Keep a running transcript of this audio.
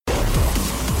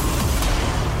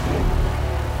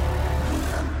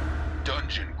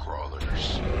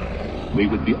We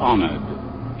would be honored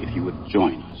if you would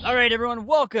join us. All right, everyone,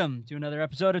 welcome to another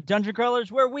episode of Dungeon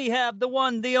Crawlers, where we have the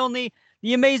one, the only,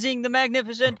 the amazing, the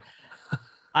magnificent.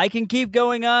 I can keep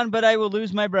going on, but I will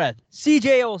lose my breath.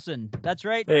 CJ Olson. That's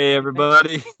right. Hey,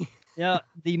 everybody. Yeah,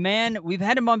 the man, we've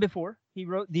had him on before. He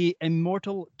wrote The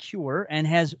Immortal Cure and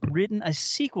has written a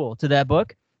sequel to that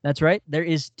book. That's right. There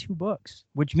is 2 books,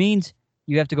 which means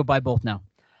you have to go buy both now.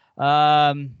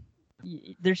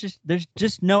 There's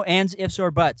just no ands, ifs,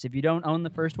 or buts. If you don't own the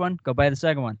first one, go buy the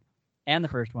second one and the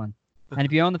first one. And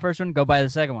if you own the first one, go buy the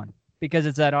second one because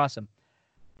it's that awesome.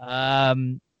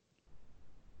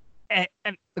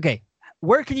 Okay,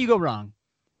 where can you go wrong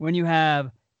when you have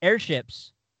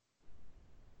airships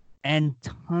and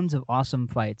tons of awesome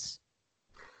fights?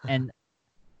 And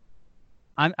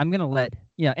I'm gonna let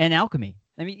and alchemy.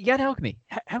 I mean, you got alchemy.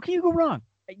 How can you go wrong?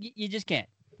 You just can't.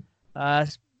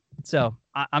 So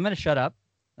I'm gonna shut up.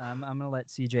 I'm gonna let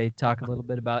CJ talk a little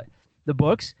bit about the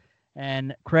books,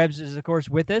 and Krebs is of course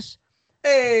with us.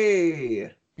 Hey.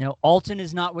 Alton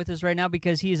is not with us right now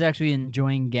because he is actually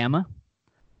enjoying Gamma.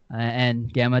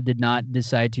 And Gamma did not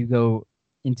decide to go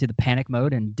into the panic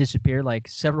mode and disappear like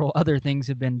several other things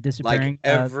have been disappearing.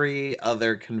 Like every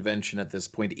other convention at this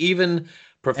point. Even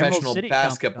professional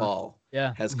basketball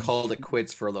has called it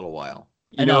quits for a little while.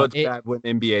 You know it's bad when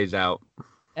NBA's out.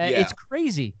 It's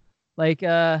crazy. Like,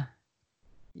 my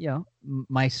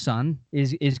son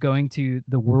is going to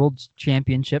the World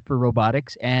Championship for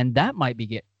robotics, and that might be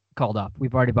get called off.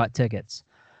 We've already bought tickets.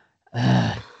 We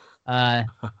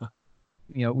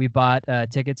bought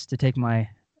tickets to take my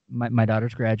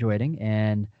daughter's graduating,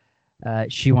 and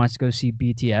she wants to go see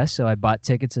BTS, so I bought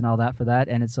tickets and all that for that,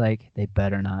 and it's like, they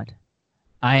better not.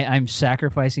 I'm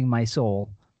sacrificing my soul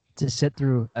to sit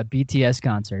through a BTS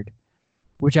concert,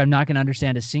 which I'm not going to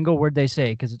understand a single word they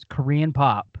say because it's Korean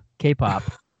pop, K-pop,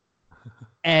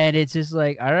 and it's just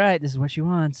like, all right, this is what she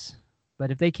wants.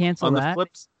 But if they cancel on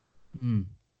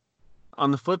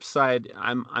the flip side,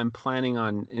 I'm planning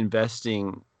on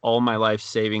investing all my life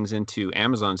savings into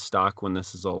Amazon stock when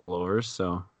this is all over.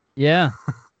 So yeah,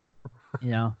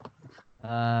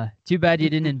 too bad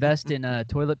you didn't invest in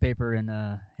toilet paper and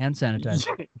hand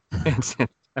sanitizer.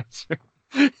 Hand sanitizer.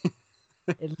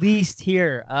 At least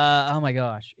here. Oh my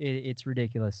gosh, it's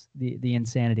ridiculous. The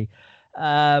insanity.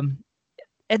 And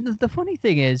the funny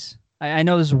thing is, I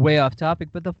know this is way off topic,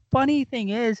 but the funny thing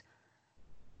is,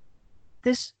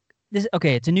 this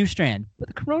okay, it's a new strand, but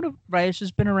the coronavirus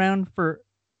has been around for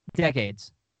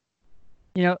decades.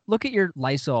 Look at your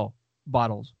Lysol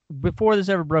bottles before this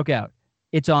ever broke out.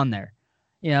 It's on there.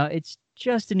 It's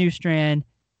just a new strand.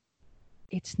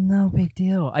 It's no big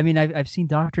deal. I mean, I've seen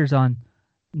doctors on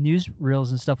news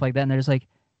reels and stuff like that, and they're just like,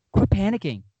 quit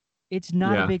panicking. It's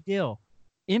not a big deal.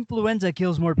 Influenza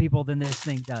kills more people than this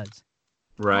thing does.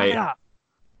 Right.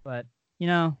 But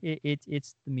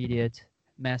it's the media. It's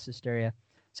mass hysteria.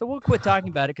 So we'll quit talking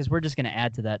about it because we're just going to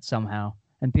add to that somehow.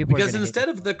 And because instead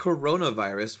of the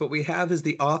coronavirus, what we have is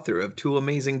the author of 2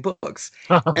 amazing books,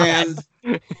 and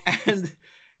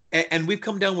we've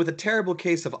come down with a terrible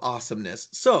case of awesomeness.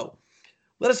 So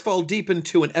let us fall deep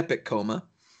into an epic coma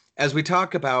as we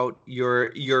talk about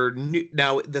your new.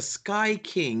 Now, The Sky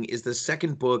King is the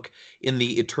second book in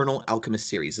the Eternal Alchemist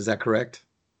series. Is that correct?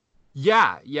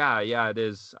 Yeah, it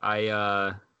is.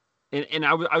 I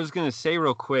was going to say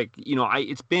real quick,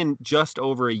 it's been just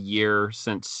over a year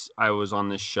since I was on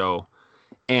this show,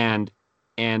 and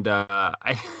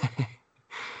I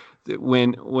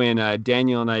when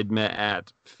Daniel and I'd met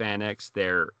at FanX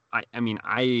there, I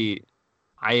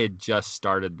had just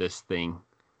started this thing,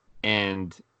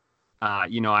 and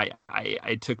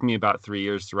it took me about 3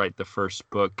 years to write the first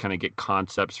book, kind of get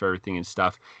concepts for everything and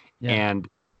stuff, and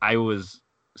I was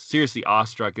seriously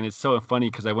awestruck. And it's so funny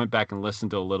because I went back and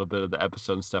listened to a little bit of the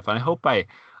episode and stuff, and I hope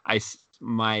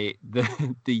the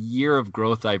year of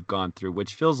growth I've gone through,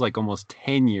 which feels like almost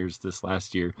 10 years this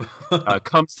last year,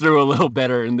 comes through a little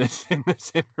better in this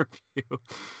interview.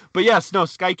 But yes, no,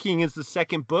 Sky King is the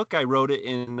second book. I wrote it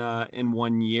in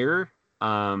 1 year,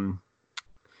 and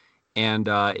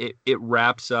it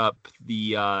wraps up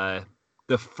the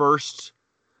first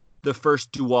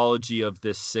duology of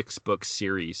this 6-book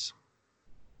series.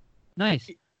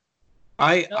 Nice.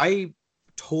 I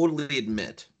totally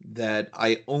admit that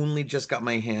I only just got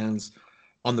my hands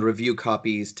on the review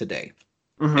copies today.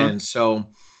 Mm-hmm. And so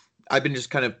I've been just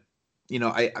kind of,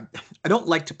 I don't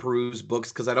like to peruse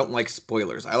books because I don't like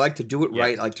spoilers. I like to do it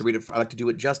right. I like to read it. I like to do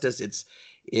it justice.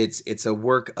 It's a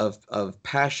work of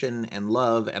passion and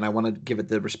love, and I want to give it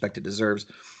the respect it deserves.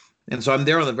 And so I'm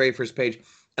there on the very first page.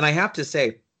 And I have to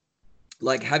say,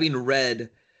 like, having read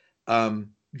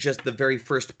just the very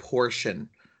first portion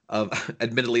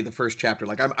admittedly the first chapter.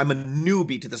 Like I'm a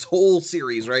newbie to this whole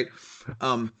series, right?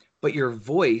 But your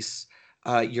voice,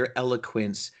 your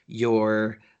eloquence,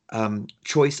 your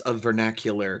choice of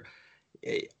vernacular,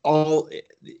 all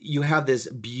you have this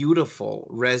beautiful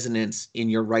resonance in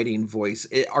your writing voice.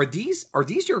 Are these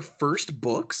your first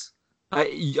books?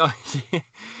 Yeah.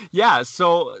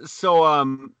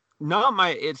 Not my.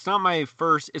 It's not my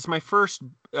first. It's my first.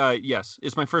 Yes,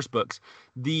 it's my first books.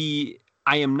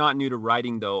 I am not new to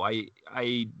writing though. I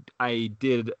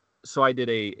did. So I did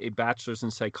a bachelor's in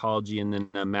psychology and then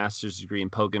a master's degree in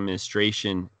public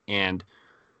administration, and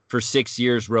for 6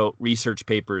 years wrote research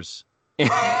papers.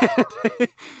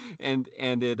 and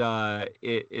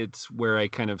it's where I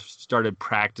kind of started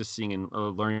practicing and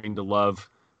learning to love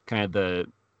kind of the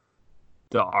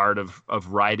art of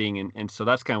writing, and so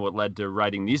that's kind of what led to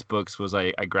writing these books. Was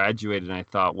I graduated and I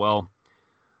thought, well,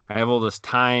 I have all this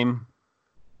time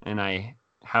and I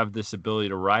have this ability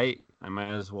to write, I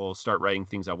might as well start writing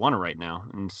things I want to write now.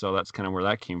 And so that's kind of where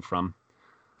that came from.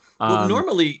 Well,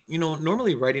 normally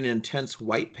writing intense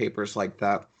white papers like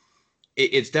that,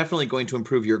 it's definitely going to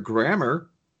improve your grammar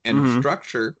and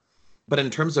structure. But in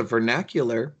terms of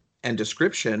vernacular and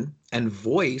description and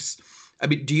voice, I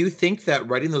mean, do you think that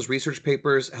writing those research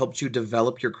papers helped you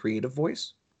develop your creative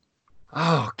voice?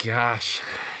 Oh, gosh.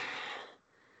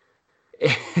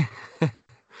 I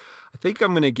think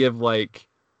I'm going to give like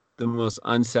the most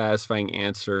unsatisfying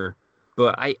answer,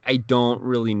 but I don't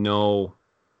really know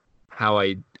how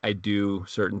I do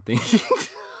certain things.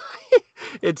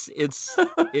 It's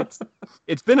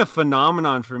been a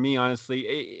phenomenon for me,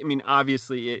 honestly. I mean,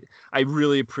 obviously, I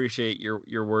really appreciate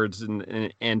your words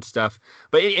and stuff.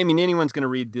 But I mean, anyone's going to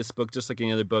read this book just like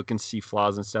any other book and see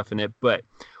flaws and stuff in it. But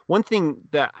one thing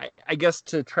that I guess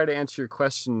to try to answer your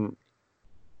question,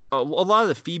 a lot of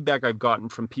the feedback I've gotten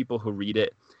from people who read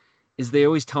it is they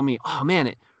always tell me, "Oh man,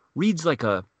 it reads like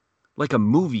a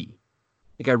movie.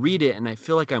 Like I read it and I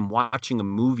feel like I'm watching a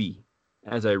movie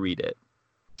as I read it."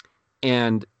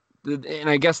 And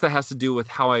I guess that has to do with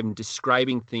how I'm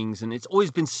describing things. And it's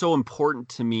always been so important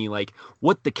to me, like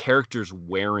what the character's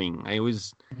wearing. I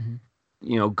always,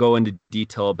 go into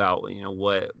detail about,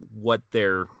 what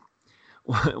they're,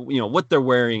 what they're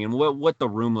wearing and what the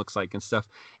room looks like and stuff.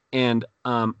 And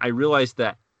I realized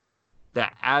that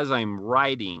as I'm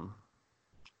writing,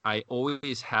 I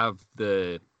always have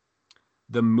the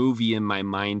movie in my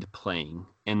mind playing,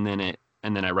 and then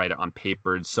I write it on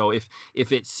paper. And so if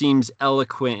it seems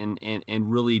eloquent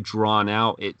and really drawn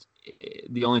out,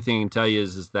 the only thing I can tell you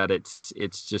is that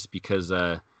it's just because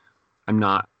I'm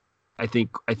not. I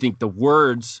think the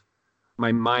words,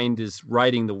 my mind is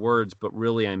writing the words, but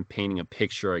really I'm painting a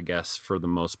picture, I guess, for the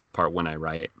most part when I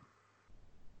write.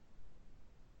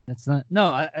 That's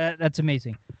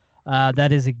amazing.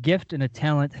 That is a gift and a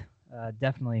talent,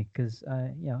 definitely, because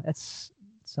that's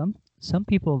some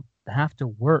people have to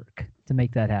work to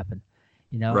make that happen.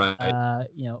 Right.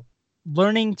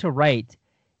 Learning to write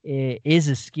is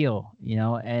a skill,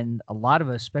 and a lot of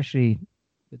us, especially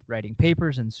with writing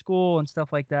papers in school and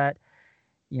stuff like that,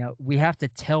 we have to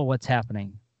tell what's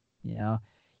happening,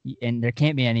 and there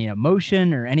can't be any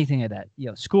emotion or anything like that.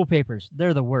 School papers,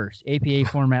 they're the worst. APA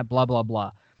format, blah, blah,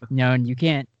 blah, and you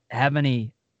can't have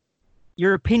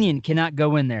your opinion cannot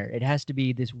go in there. It has to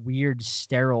be this weird,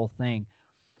 sterile thing.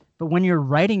 But when you're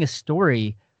writing a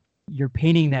story, you're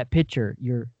painting that picture.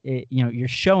 You're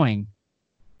showing,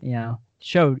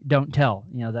 show, don't tell,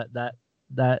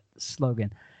 that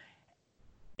slogan.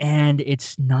 And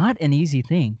it's not an easy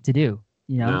thing to do,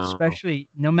 No. especially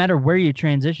no matter where you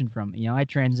transition from. I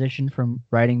transitioned from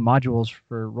writing modules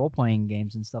for role-playing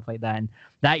games and stuff like that. And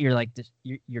that you're like,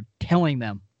 you're telling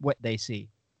them what they see,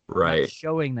 Right.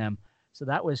 showing them. So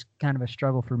that was kind of a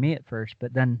struggle for me at first.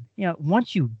 But then,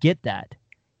 once you get that,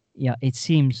 it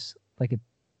seems like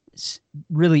it's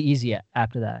really easy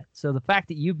after that. So the fact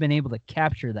that you've been able to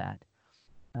capture that,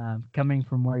 coming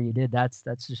from where you did, that's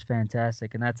just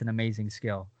fantastic, and that's an amazing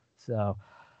skill. So,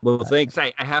 well, thanks.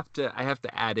 I have to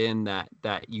add in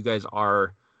that you guys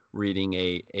are reading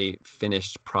a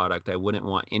finished product. I wouldn't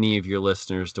want any of your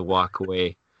listeners to walk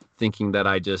away thinking that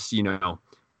I just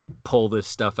pull this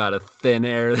stuff out of thin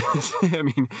air.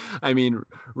 I mean,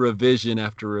 revision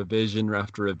after revision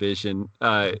after revision.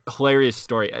 Hilarious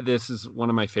story. This is one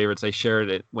of my favorites. I shared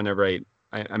it whenever I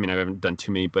haven't done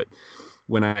too many, but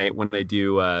when I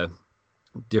do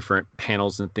different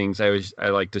panels and things, I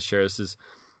like to share this.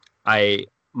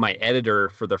 My editor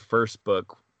for the first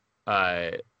book,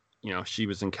 she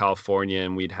was in California,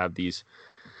 and we'd have these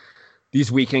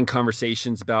weekend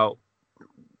conversations about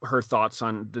her thoughts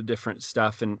on the different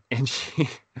stuff, and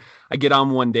I get on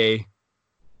one day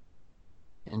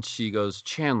And she goes,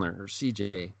 Chandler or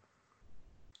CJ.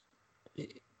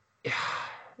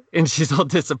 And she's all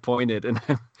disappointed. And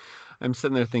I'm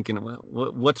sitting there thinking,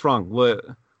 what's wrong?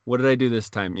 What did I do this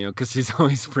time? You know, because she's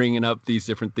always bringing up these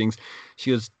different things.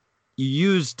 She goes, you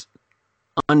used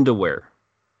underwear. I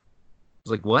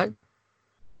was like, what?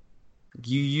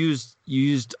 You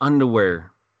used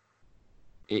underwear.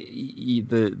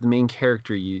 The main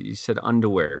character, you said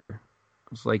underwear. I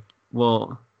was like,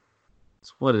 well,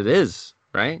 it's what it is,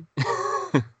 right?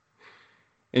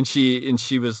 and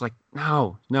she was like,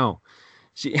 no.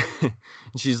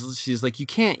 She's like, you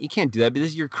can't do that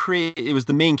because it was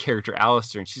the main character,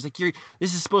 Alistair, and she's like,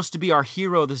 this is supposed to be our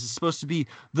hero, this is supposed to be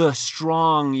the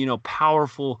strong, you know,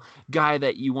 powerful guy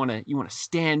that you want to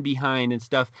stand behind and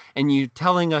stuff, and you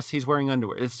telling us he's wearing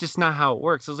underwear. It's just not how it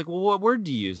works. I was like, well, what word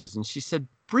do you use? And she said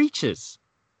breeches.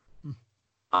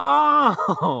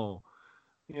 Oh,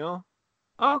 you know,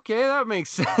 okay, that makes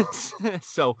sense.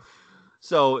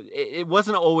 So it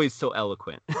wasn't always so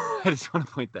eloquent. I just want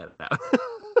to point that out.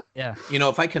 Yeah. You know,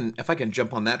 if I can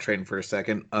jump on that train for a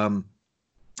second,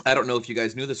 I don't know if you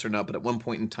guys knew this or not, but at one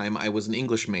point in time, I was an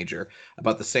English major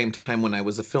about the same time when I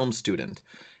was a film student.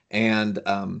 And,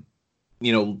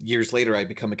 you know, years later, I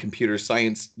become a computer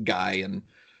science guy, and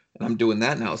I'm doing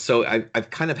that now. So I've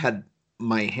kind of had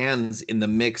my hands in the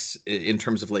mix in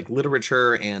terms of like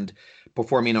literature and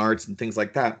performing arts and things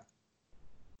like that.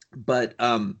 But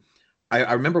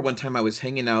I remember one time I was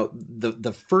hanging out,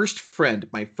 my first friend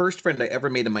I ever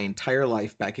made in my entire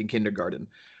life back in kindergarten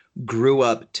grew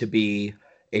up to be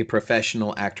a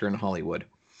professional actor in Hollywood.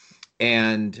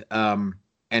 And when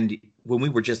we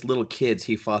were just little kids,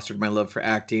 he fostered my love for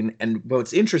acting. And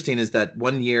what's interesting is that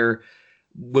one year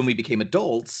when we became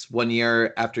adults, one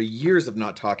year after years of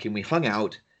not talking, we hung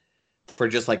out for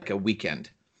just like a weekend.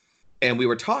 And we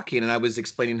were talking, and I was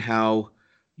explaining how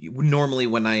normally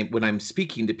when I'm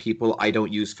speaking to people, I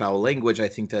don't use foul language. I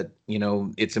think that, you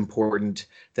know, it's important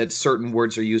that certain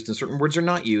words are used and certain words are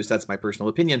not used. That's my personal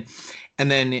opinion. And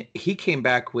then he came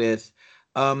back with,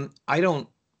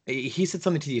 he said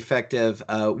something to the effect of,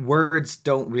 words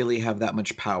don't really have that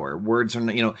much power. Words are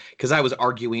not, you know, because I was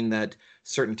arguing that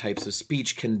certain types of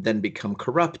speech can then become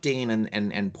corrupting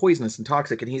and poisonous and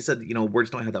toxic. And he said, you know,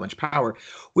 words don't have that much power,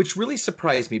 which really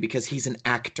surprised me because he's an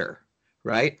actor,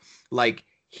 right? Like,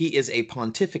 he is a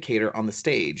pontificator on the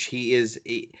stage.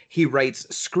 He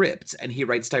writes scripts, and he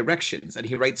writes directions, and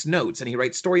he writes notes, and he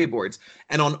writes storyboards.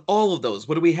 And on all of those,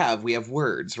 what do we have? We have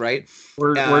words, right?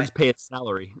 Words pay its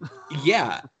salary.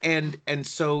 Yeah. And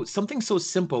so something so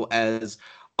simple as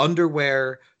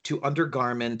underwear to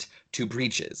undergarment to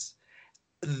breeches,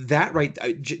 that right,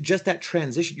 just that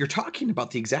transition, you're talking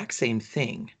about the exact same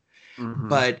thing, Mm-hmm.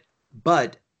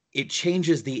 but it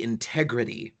changes the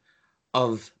integrity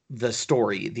of the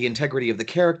story, the integrity of the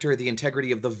character, the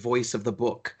integrity of the voice of the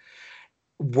book.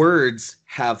 Words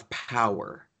have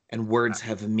power, and words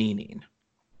have meaning.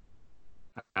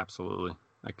 Absolutely.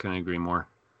 I couldn't agree more.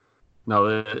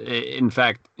 No, in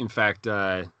fact,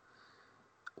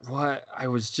 what I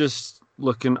was just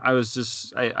looking, I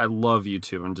love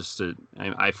YouTube.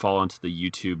 I fall into the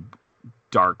YouTube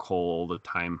dark hole all the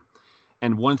time.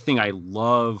 And one thing I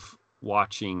love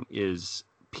watching is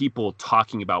people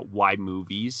talking about why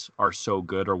movies are so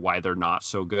good or why they're not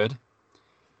so good.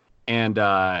 And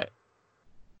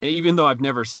even though I've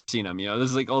never seen them, you know,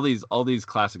 there's like all these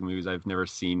classic movies I've never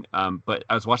seen. But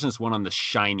I was watching this one on The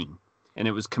Shining, and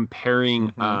it was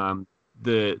comparing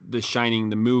the Shining,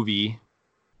 the movie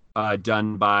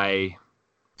done by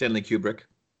Stanley Kubrick.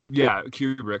 Yeah,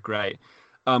 Kubrick, right.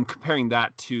 Comparing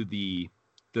that to the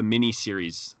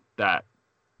miniseries that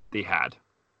they had.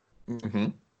 Mm-hmm.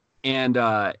 And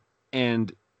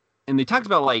they talked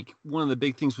about, like, one of the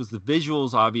big things was the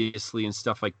visuals, obviously, and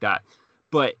stuff like that.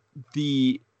 But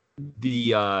the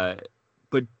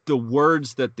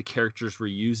words that the characters were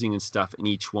using and stuff in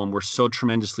each one were so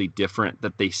tremendously different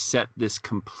that they set this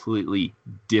completely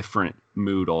different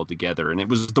mood altogether. And it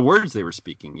was the words they were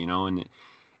speaking, you know, and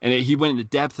he went into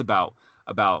depth about,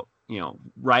 you know,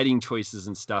 writing choices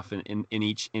and stuff in the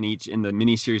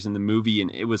miniseries and the movie.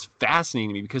 And it was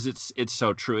fascinating to me because it's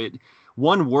so true.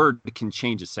 One word can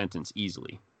change a sentence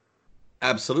easily.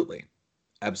 Absolutely.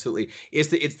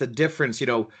 It's the difference, you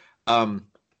know.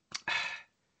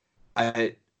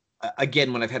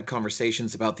 Again, when I've had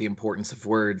conversations about the importance of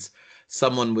words,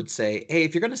 someone would say, hey,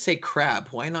 if you're going to say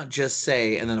crap, why not just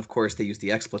say, and then of course they use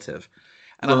the expletive.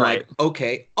 And I'm like,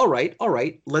 okay, all right,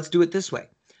 let's do it this way.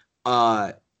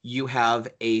 You have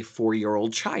a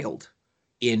 4-year-old child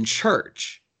in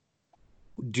church.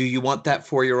 Do you want that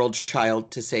 4-year-old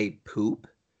child to say poop?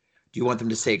 Do you want them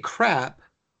to say crap?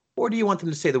 Or do you want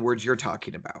them to say the words you're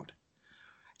talking about?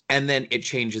 and then it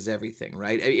changes everything,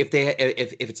 right? If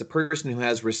it's a person who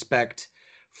has respect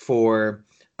for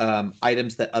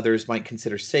items that others might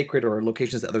consider sacred, or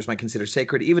locations that others might consider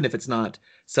sacred, even if it's not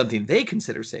something they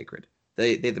consider sacred,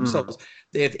 they themselves,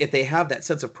 if they have that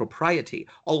sense of propriety,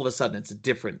 all of a sudden it's a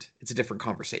different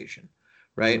conversation,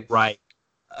 right? Right.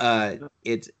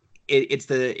 It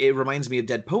reminds me of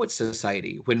Dead Poets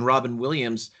Society when Robin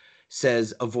Williams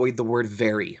says avoid the word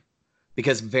very,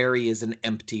 because very is an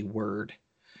empty word.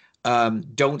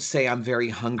 Don't say I'm very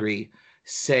hungry,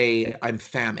 say I'm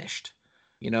famished.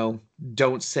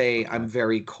 Don't say I'm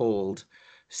very cold,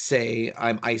 say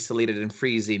I'm isolated and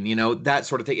freezing, that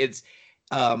sort of thing. It's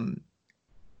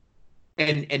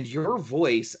and your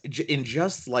voice in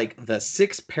just like the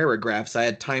 6 paragraphs I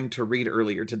had time to read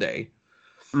earlier today.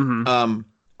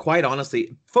 Quite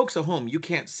honestly, folks at home, you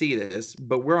can't see this,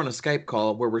 but we're on a Skype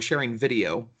call where we're sharing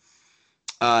video,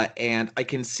 and I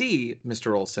can see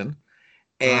Mr. Olson,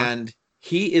 and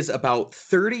he is about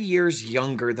 30 years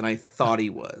younger than I thought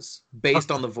he was, based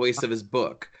on the voice of his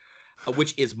book,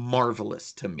 which is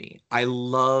marvelous to me. I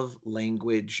love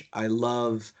language. I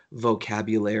love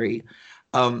vocabulary.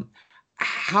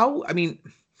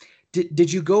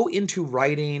 Did you go into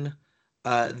writing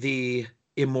The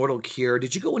Immortal Cure?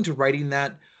 Did you go into writing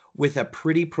that with a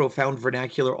pretty profound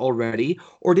vernacular already?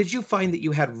 Or did you find that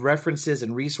you had references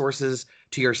and resources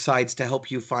to your sides to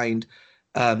help you find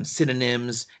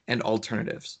synonyms and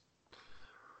alternatives?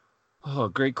 Oh,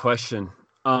 great question.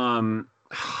 I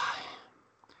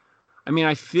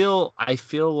feel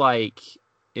like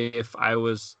if I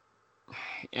was,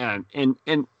 and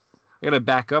I gotta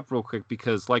back up real quick,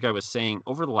 because like I was saying,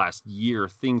 over the last year,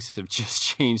 things have just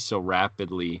changed so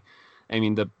rapidly. I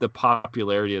mean, the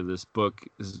popularity of this book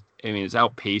is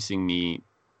outpacing me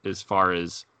as far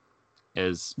as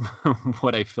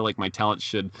what I feel like my talent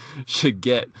should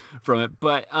get from it.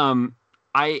 But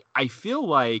I feel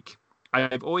like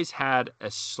I've always had a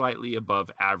slightly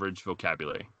above average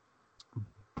vocabulary.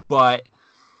 But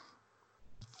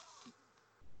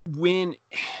when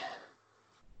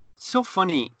so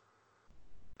funny,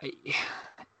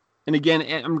 and again,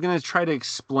 I'm going to try to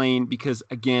explain, because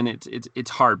again, it's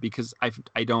hard, because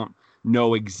I don't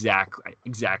know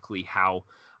exactly how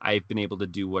I've been able to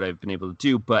do what I've been able to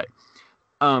do. But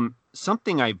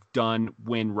something I've done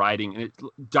when writing, and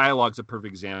dialogue's a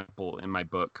perfect example in my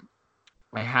book.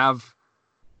 I have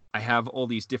all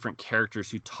these different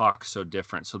characters who talk so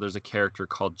different. So there's a character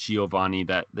called Giovanni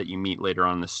that you meet later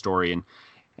on in the story,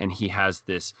 and he has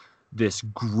this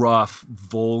gruff,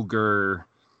 vulgar,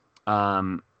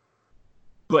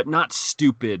 but not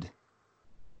stupid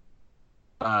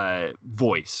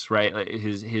voice, right? Like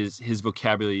his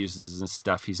vocabulary uses and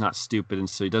stuff. He's not stupid, and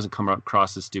so he doesn't come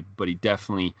across as stupid, but he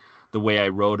definitely, the way I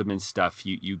wrote him and stuff,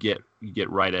 you get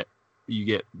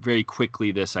very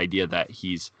quickly this idea that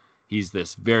he's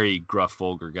this very gruff,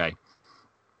 vulgar guy.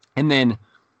 And then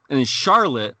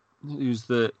Charlotte, who's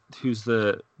the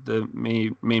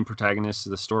main protagonist of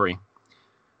the story,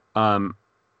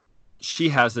 she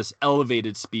has this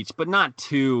elevated speech, but not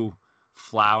too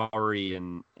flowery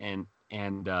and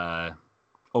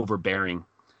overbearing.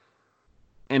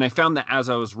 And I found that as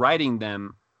I was writing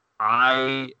them,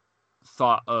 I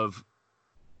thought of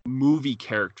movie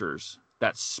characters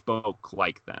that spoke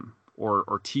like them, or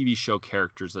TV show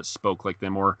characters that spoke like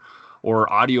them, or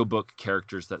audiobook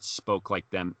characters that spoke like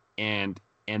them. And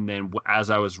then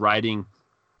as I was writing,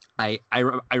 I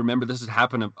remember this has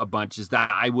happened a bunch, is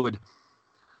that I would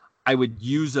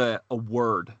use a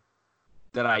word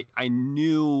that I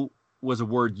knew was a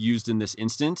word used in this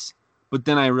instance, but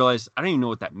then I realized I don't even know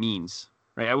what that means.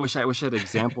 Right? I wish I had an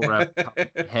example right off the top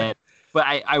of my head, but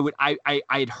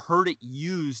I'd heard it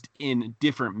used in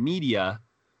different media,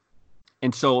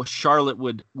 and so Charlotte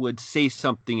would say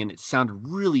something and it sounded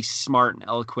really smart and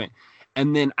eloquent,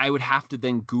 and then I would have to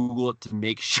then Google it to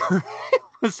make sure it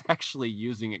was actually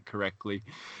using it correctly,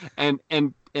 and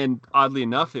oddly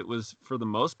enough, it was for the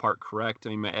most part correct. I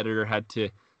mean, my editor had to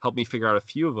help me figure out a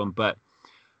few of them, but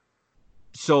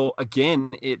so again,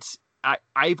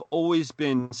 I've always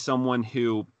been someone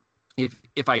who,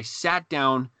 if I sat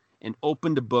down and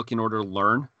opened a book in order to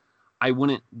learn, I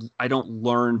don't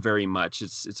learn very much.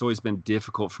 It's always been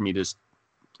difficult for me to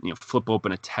flip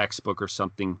open a textbook or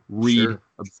something, read, sure,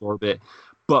 absorb it.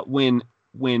 But when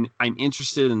I'm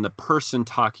interested in the person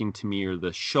talking to me or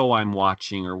the show I'm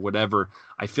watching or whatever,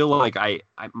 I feel like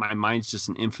my mind's just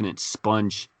an infinite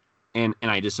sponge, and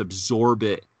I just absorb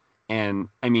it. And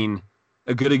I mean,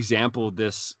 a good example of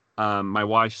this, my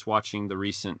wife's watching the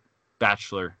recent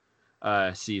Bachelor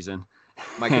season.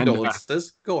 My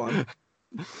condolences. Go on.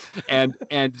 And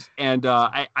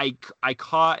I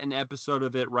caught an episode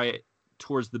of it right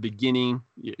towards the beginning.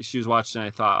 She was watching, and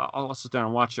I thought, I'll sit down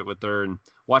and watch it with her, and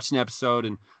watch an episode.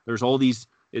 And there's all these,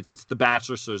 it's The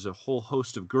Bachelor, so there's a whole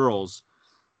host of girls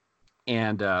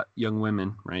and young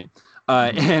women, right?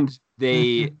 And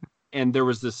they, and there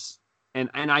was this, and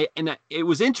it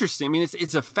was interesting. I mean,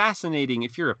 it's a fascinating,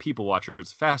 if you're a people watcher,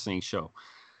 it's a fascinating show.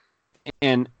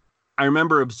 And I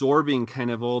remember absorbing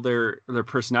kind of all their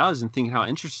personalities and thinking how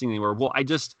interesting they were. Well, I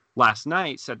just last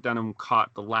night sat down and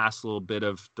caught the last little bit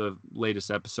of the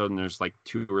latest episode, and there's like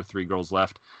 2 or 3 girls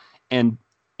left. And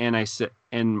I said,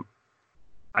 and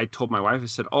I told my wife, I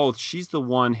said, oh, she's the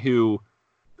one who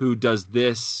does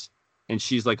this, and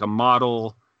she's like a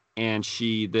model, and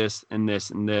she this and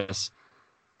this and this.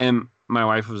 And my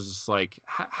wife was just like,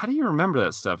 how do you remember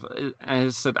that stuff? And I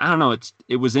said, I don't know.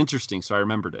 It was interesting, so I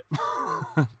remembered it.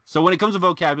 So when it comes to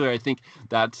vocabulary, I think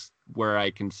that's where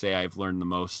I can say I've learned the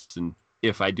most. And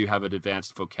if I do have an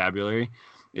advanced vocabulary,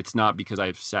 it's not because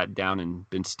I've sat down and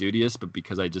been studious, but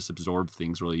because I just absorb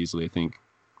things really easily, I think.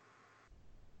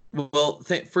 Well,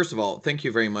 first of all, thank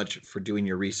you very much for doing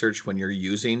your research when you're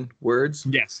using words.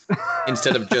 Yes.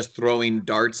 Instead of just throwing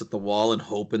darts at the wall and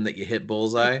hoping that you hit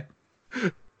bullseye.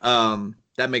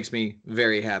 That makes me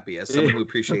very happy as someone who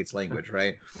appreciates language,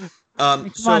 right?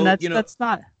 Come on, that's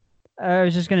not. I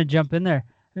was just gonna jump in there.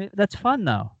 I mean, that's fun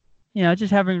though.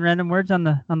 Just having random words on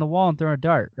the wall and throw a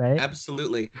dart, right?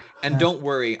 Absolutely. And don't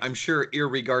worry, I'm sure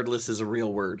irregardless is a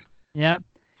real word. Yeah.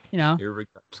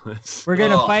 Irregardless. We're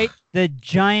gonna fight the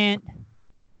giant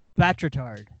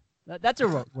Batratard. That's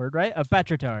a word, right? A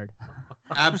Batratard.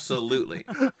 Absolutely.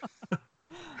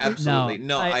 Absolutely.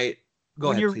 No,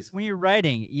 Go ahead, please. When you're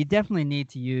writing, you definitely need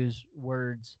to use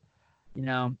words,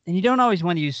 and you don't always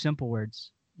want to use simple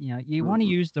words. You want to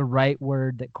use the right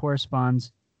word that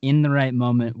corresponds in the right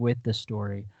moment with the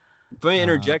story. If I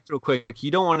interject real quick,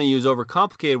 you don't want to use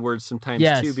overcomplicated words sometimes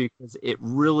too, because it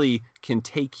really can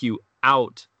take you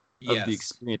out of the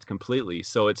experience completely.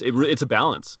 So it's a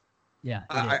balance. Yeah,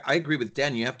 I agree with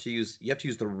Dan. You have to use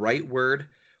the right word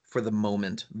for the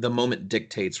moment. The moment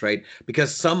dictates, right?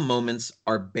 Because some moments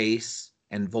are base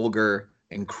and vulgar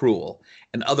and cruel,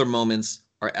 and other moments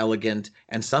are elegant,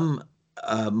 and some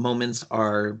moments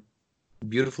are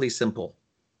beautifully simple.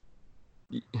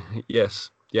 Yes.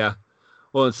 Yeah.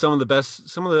 Well, some of the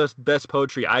best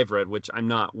poetry I've read, which I'm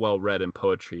not well read in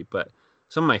poetry, but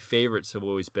some of my favorites have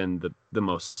always been the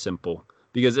most simple,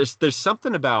 because there's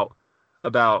something about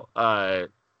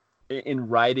in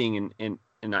writing and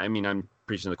I mean, I'm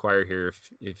preaching to the choir here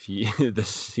if this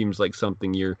seems like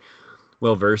something you're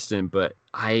well versed in, but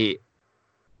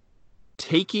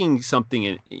taking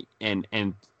something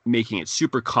and making it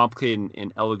super complicated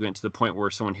and elegant to the point where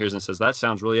someone hears and says, that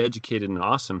sounds really educated and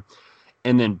awesome,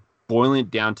 and then boiling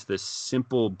it down to this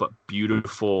simple but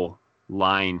beautiful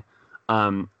line.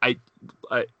 The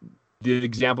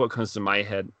example that comes to my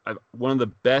head, one of the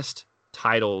best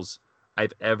titles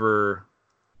I've ever,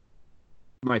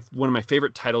 one of my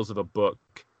favorite titles of a book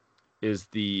is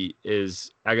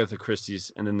Agatha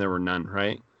Christie's And Then There Were None,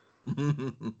 right?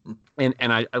 and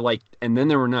I like And Then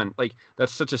There Were None. Like,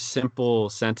 that's such a simple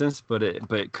sentence, but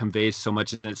it conveys so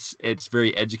much. It's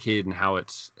very educated in how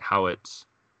it's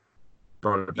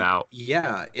brought about.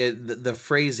 Yeah, the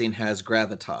phrasing has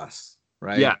gravitas,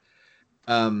 right? Yeah.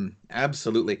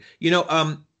 Absolutely.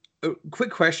 A quick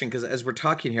question, because as we're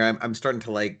talking here, I'm starting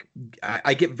to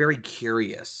I get very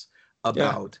curious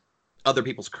about other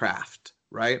people's craft,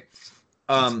 right?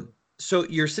 So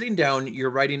you're sitting down, you're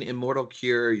writing Immortal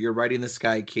Cure, you're writing The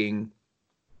Sky King,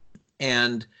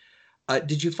 and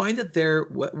did you find that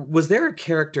was there a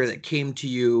character that came to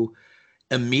you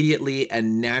immediately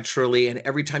and naturally, and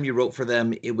every time you wrote for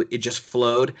them, it just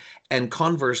flowed? And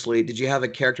conversely, did you have a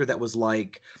character that was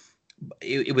like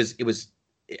it was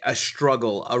a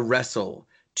struggle, a wrestle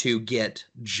to get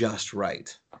just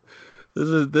right?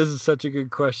 This is such a good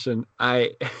question.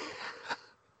 I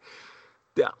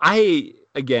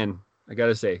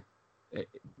gotta say,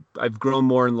 I've grown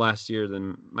more in the last year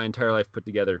than my entire life put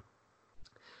together.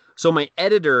 So my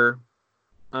editor,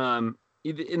 and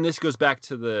this goes back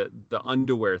to the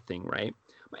underwear thing, right?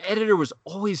 My editor was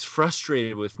always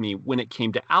frustrated with me when it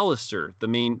came to Alistair, the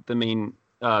main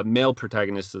male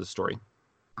protagonist of the story,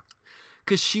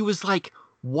 because she was like,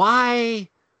 why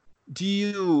do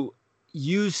you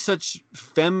use such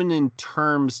feminine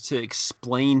terms to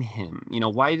explain him?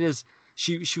 Why does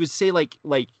she would say like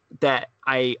that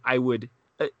I would,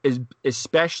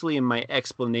 especially in my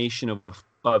explanation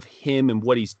of him and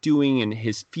what he's doing and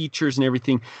his features and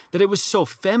everything, that it was so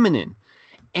feminine.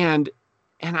 And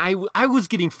I was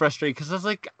getting frustrated because I was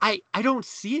like, I don't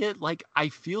see it. Like, I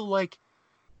feel like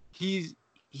he's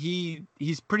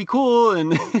pretty cool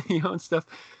and and stuff.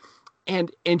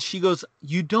 and she goes,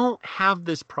 you don't have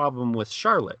this problem with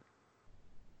Charlotte.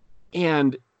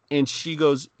 And she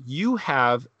goes, you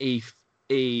have and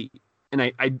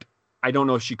I don't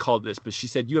know if she called this, but she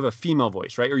said, you have a female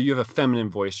voice, right? Or you have a feminine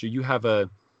voice, or you have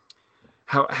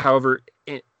however,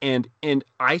 and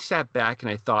I sat back and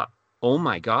I thought, oh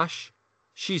my gosh,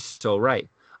 she's so right.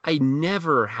 I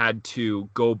never had to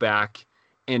go back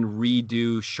and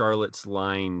redo Charlotte's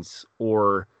lines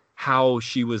or how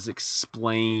she was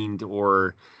explained,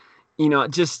 or,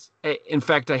 just, in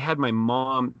fact, I had my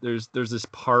mom, there's this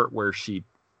part where she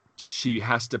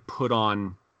has to put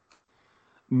on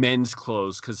men's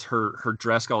clothes because her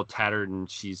dress got all tattered, and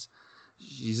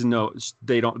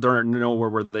they don't nowhere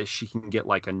where she can get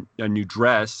like a new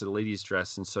dress, a lady's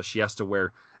dress, and so she has to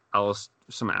wear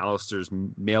some Alistair's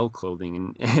male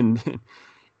clothing, and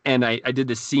I did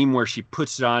the scene where she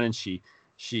puts it on and she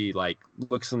like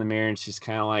looks in the mirror and she's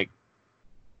kind of like,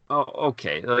 oh,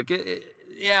 okay, like,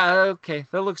 yeah, okay,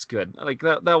 that looks good, like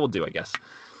that will do, I guess.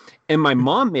 And my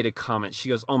mom made a comment. She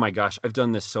goes, oh my gosh, I've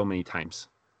done this so many times.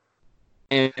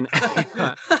 And I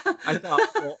thought,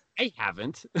 well, I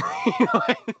haven't.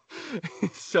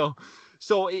 So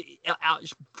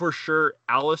for sure,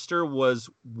 Alistair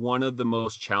was one of the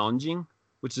most challenging,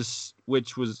 which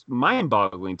was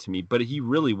mind-boggling to me, but he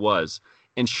really was.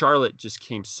 And Charlotte just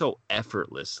came so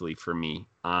effortlessly for me.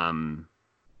 And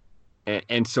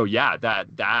so, yeah,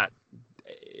 that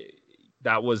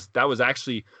was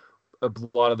actually a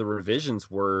lot of the revisions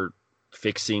were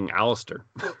fixing Alistair.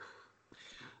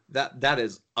 That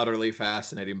is utterly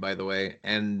fascinating, by the way,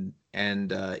 and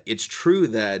it's true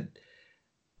that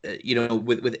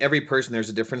with every person there's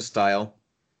a different style,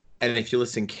 and if you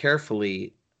listen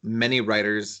carefully, many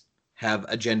writers have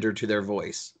a gender to their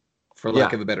voice, for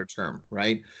lack of a better term,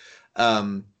 right?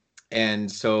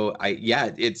 And so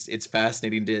it's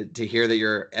fascinating to hear that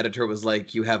your editor was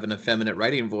like, you have an effeminate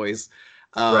writing voice.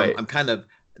 Right. I'm kind of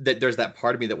there's that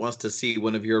part of me that wants to see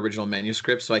one of your original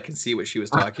manuscripts so I can see what she was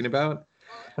talking about.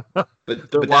 But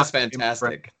that's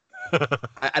fantastic.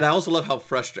 And I also love how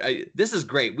frustrated. This is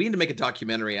great. We need to make a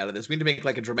documentary out of this. We need to make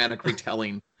like a dramatic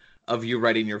retelling of you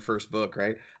writing your first book,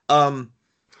 right?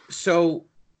 So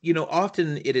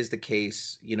often it is the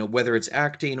case, whether it's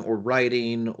acting or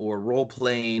writing or role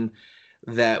playing,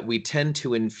 that we tend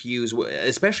to infuse,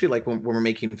 especially like when we're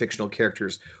making fictional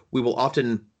characters, we will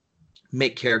often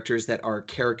make characters that are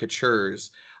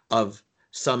caricatures of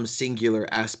some singular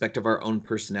aspect of our own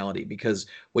personality, because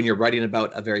when you're writing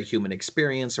about a very human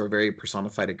experience or a very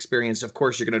personified experience, of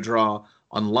course you're going to draw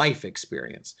on life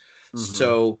experience. Mm-hmm.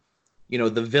 So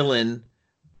the villain,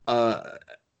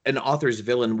 an author's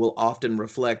villain will often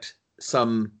reflect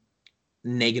some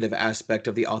negative aspect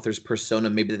of the author's persona,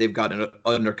 maybe that they've gotten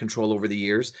under control over the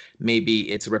years.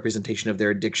 Maybe it's a representation of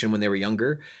their addiction when they were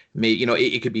younger. Maybe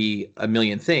it could be a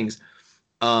million things.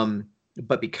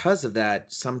 But because of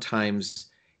that,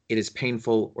 sometimes it is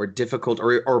painful or difficult,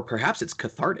 or perhaps it's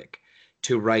cathartic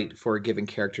to write for a given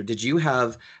character. Did you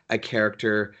have a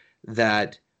character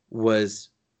that was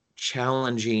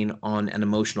challenging on an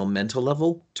emotional, mental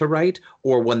level to write,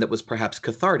 or one that was perhaps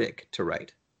cathartic to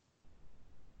write?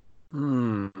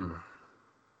 It's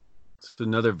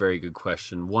another very good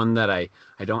question. One that I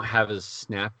don't have as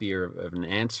snappy of an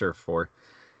answer for.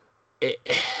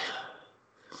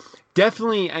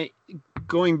 Definitely,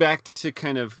 going back to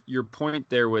kind of your point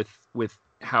there with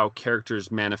how characters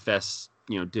manifest,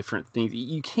 different things.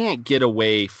 You can't get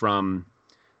away from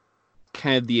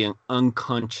kind of the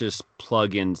unconscious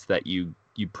plugins that you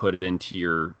put into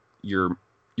your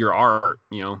art.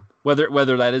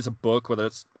 Whether that is a book, whether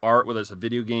it's art, whether it's a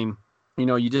video game,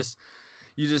 you just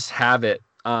have it.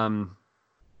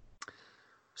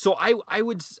 So I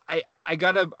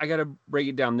gotta break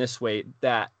it down this way,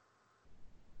 that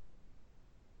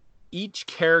each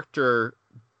character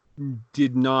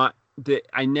I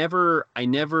never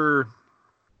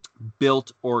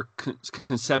built or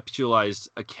conceptualized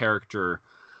a character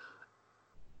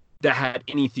that had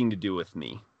anything to do with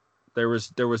me. There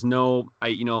was no,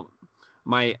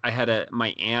 my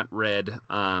aunt read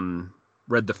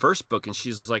the first book, and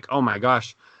she's like, oh my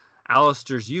gosh,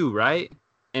 Alistair's you, right?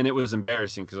 And it was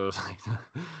embarrassing because I was like,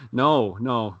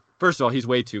 no. First of all, he's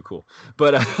way too cool.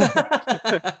 But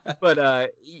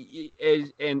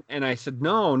and I said,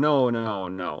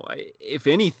 no. If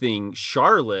anything,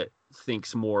 Charlotte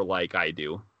thinks more like I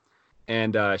do.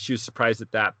 And she was surprised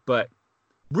at that. But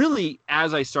really,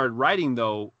 as I started writing,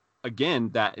 though, again,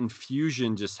 that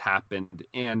infusion just happened.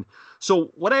 And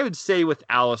so what I would say with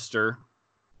Alistair,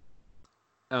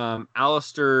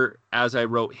 as I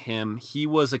wrote him, he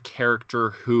was a character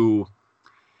who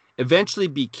eventually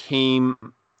became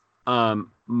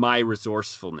my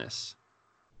resourcefulness.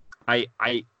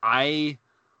 I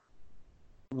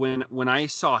when I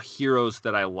saw heroes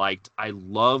that I liked, I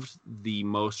loved the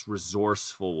most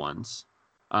resourceful ones.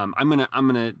 I'm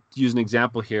gonna use an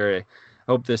example here.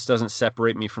 I hope this doesn't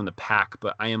separate me from the pack,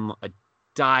 but I am a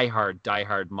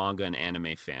diehard manga and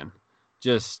anime fan.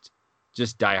 Just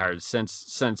diehard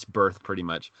since birth, pretty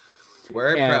much.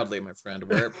 Wear it proudly, my friend.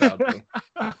 Wear it proudly.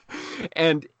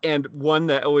 and one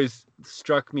that always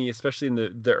struck me, especially in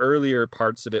the earlier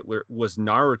parts of it, was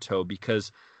Naruto,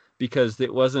 because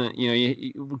it wasn't,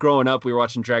 growing up, we were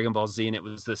watching Dragon Ball Z, and it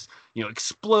was this,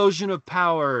 explosion of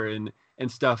power and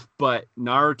stuff. But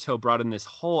Naruto brought in this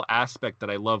whole aspect that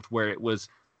I loved, where it was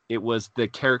the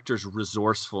character's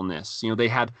resourcefulness. They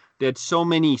had so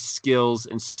many skills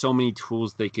and so many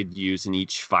tools they could use in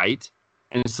each fight.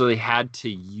 And so they had to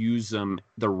use them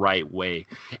the right way.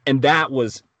 And that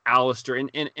was Alistair. And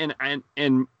I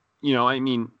mean,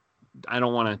 I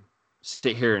don't want to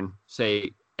sit here and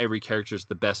say every character is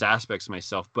the best aspects of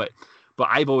myself, but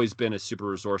I've always been a super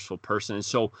resourceful person. And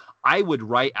so I would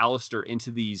write Alistair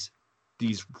into these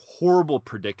horrible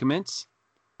predicaments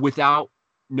without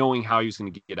knowing how he was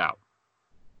going to get out.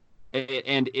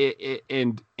 It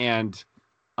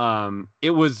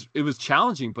was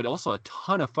challenging, but also a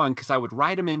ton of fun, because I would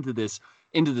write him into this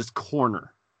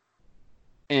corner.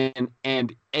 And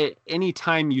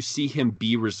anytime you see him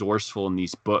be resourceful in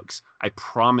these books, I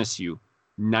promise you,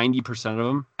 90% of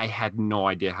them, I had no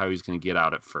idea how he was going to get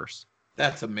out at first.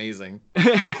 That's amazing.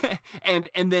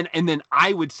 and then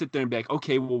I would sit there and be like,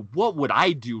 okay, well, what would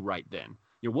I do right then?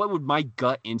 What would my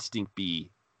gut instinct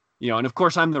be? And of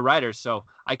course I'm the writer, so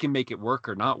I can make it work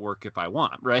or not work if I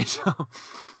want, right? So,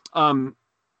 I'll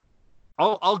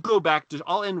go back to,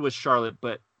 I'll end with Charlotte,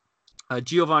 but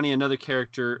Giovanni, another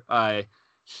character,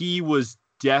 he was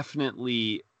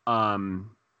definitely the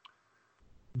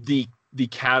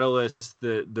catalyst,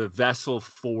 the vessel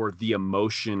for the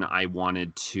emotion I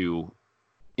wanted to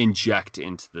inject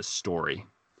into the story.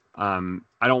 I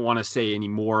don't want to say any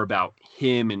more about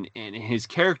him and his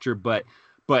character, but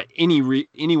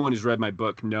anyone who's read my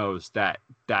book knows that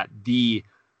the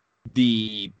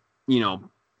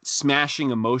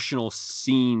smashing emotional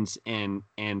scenes and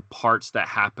parts that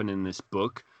happen in this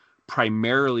book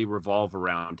primarily revolve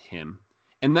around him.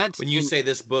 And that's, when you say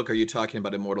this book, are you talking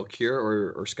about Immortal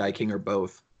Cure or Sky King, or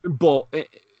both? Both,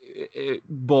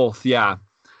 yeah.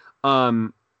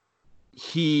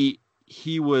 He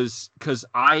was, because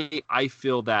I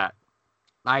feel that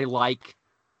I like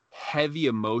heavy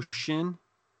emotion,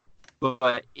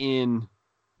 but in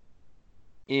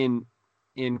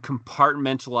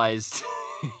compartmentalized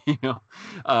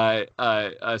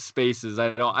spaces.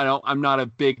 I'm not a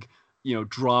big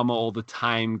drama all the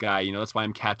time guy. That's why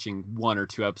I'm catching 1 or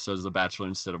 2 episodes of The Bachelor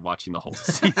instead of watching the whole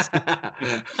season.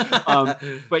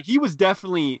 But he was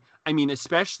definitely,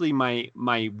 especially my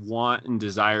want and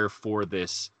desire for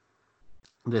this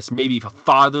maybe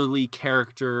fatherly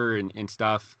character and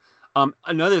stuff. And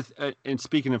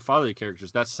speaking of fatherly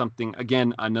characters, that's something,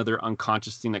 again, another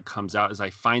unconscious thing that comes out, is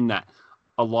I find that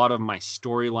a lot of my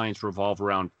storylines revolve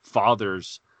around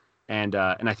fathers. And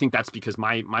I think that's because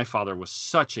my father was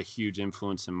such a huge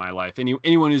influence in my life.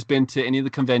 Anyone who's been to any of the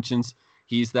conventions,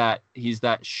 he's that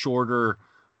shorter,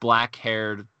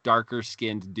 black-haired,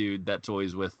 darker-skinned dude that's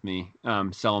always with me,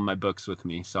 selling my books with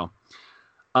me. So,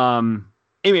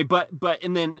 anyway,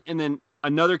 and then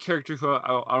another character who I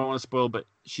don't want to spoil, but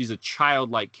she's a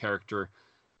childlike character.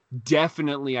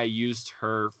 Definitely, I used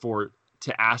her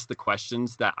to ask the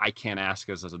questions that I can't ask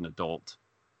as an adult.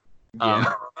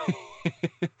 Yeah.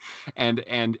 I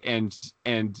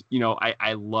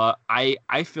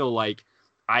feel like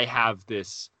I have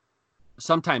this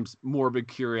sometimes morbid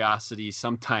curiosity,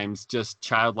 sometimes just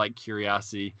childlike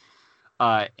curiosity,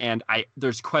 and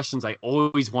there's questions I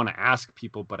always want to ask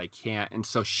people, but I can't. And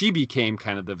so she became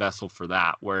kind of the vessel for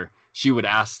that, where she would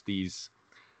ask these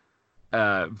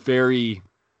very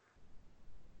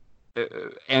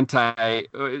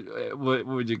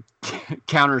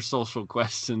counter social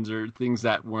questions, or things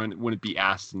that wouldn't be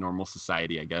asked in normal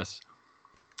society, I guess.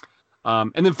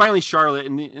 And then finally Charlotte,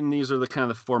 and these are the kind of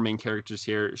the 4 main characters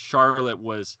here. Charlotte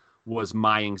was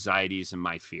my anxieties and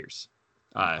my fears,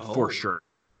 for sure.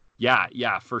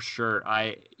 Yeah, for sure.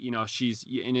 She's,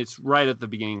 and it's right at the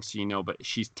beginning, so but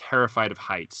she's terrified of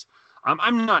heights.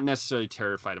 I'm not necessarily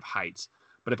terrified of heights,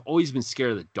 but I've always been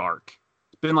scared of the dark.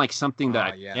 Been like something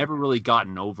that I've never really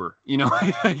gotten over.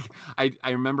 I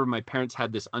remember my parents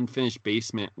had this unfinished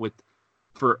basement with,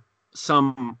 for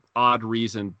some odd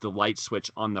reason, the light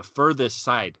switch on the furthest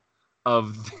side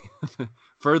of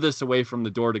furthest away from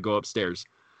the door to go upstairs.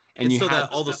 and it's you so had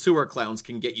that all the sewer clowns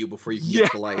can get you before you can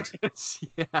get to the light.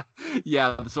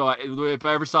 Yeah. So if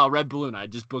I ever saw a red balloon,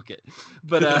 I'd just book it.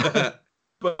 But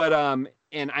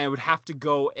and I would have to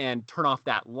go and turn off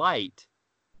that light,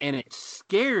 and it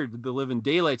scared the living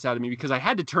daylights out of me because I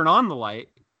had to turn on the light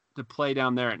to play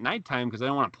down there at nighttime because I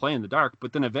don't want to play in the dark.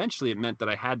 But then eventually it meant that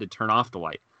I had to turn off the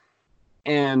light,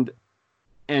 and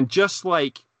just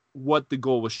like what the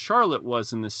goal with Charlotte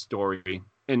was in this story,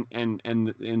 and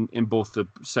in both the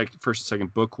first and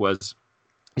second book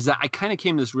is that I kind of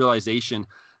came to this realization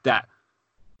that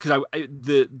because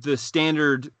the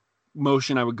standard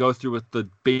motion I would go through with the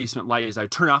basement light is I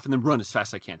would turn it off and then run as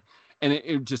fast as I can. And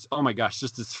it just, oh my gosh,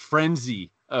 just this frenzy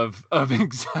of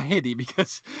anxiety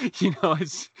because,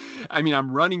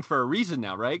 I'm running for a reason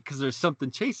now, right? Because there's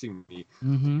something chasing me.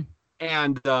 Mm-hmm.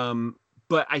 And,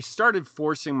 but I started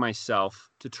forcing myself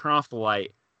to turn off the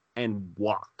light and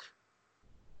walk.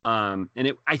 And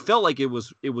I felt like it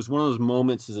was one of those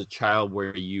moments as a child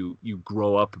where you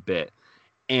grow up a bit.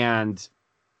 And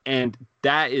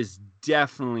that is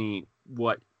definitely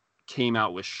what came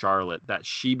out with Charlotte, that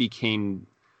she became,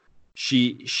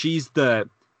 she's the,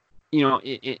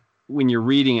 when you're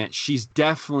reading it, she's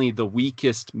definitely the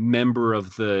weakest member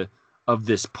of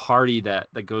this party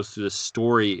that goes through the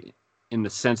story, in the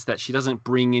sense that she doesn't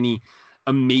bring any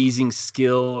amazing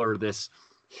skill or this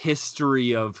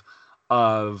history of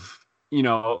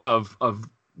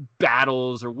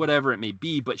battles or whatever it may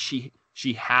be, but she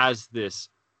has this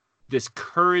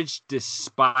courage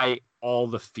despite all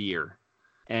the fear,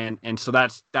 and so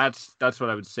that's what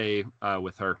I would say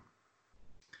with her.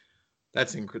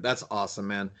 That's awesome,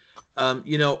 man.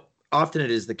 Often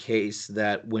it is the case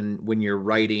that when you're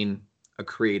writing a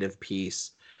creative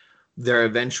piece, there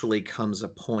eventually comes a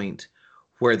point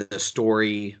where the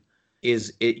story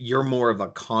you're more of a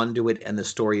conduit and the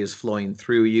story is flowing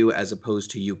through you as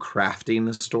opposed to you crafting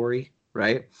the story,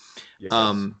 right? Yes.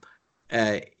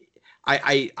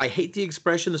 I hate the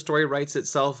expression the story writes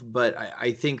itself, but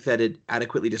I think that it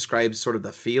adequately describes sort of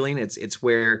the feeling. It's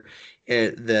where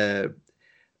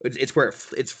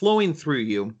it's flowing through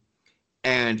you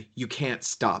and you can't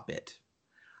stop it.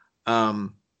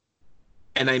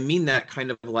 And I mean that kind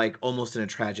of like almost in a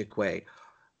tragic way.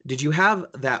 Did you have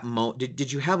that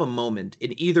did you have a moment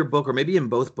in either book or maybe in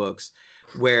both books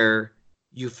where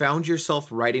you found yourself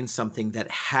writing something that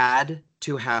had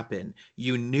to happen?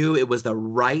 You knew it was the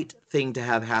right thing to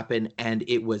have happen, and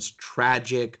it was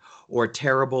tragic or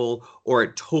terrible, or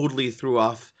it totally threw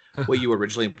off what you were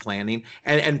originally planning.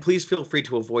 And please feel free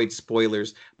to avoid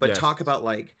spoilers, but yes. talk about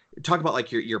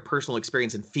your personal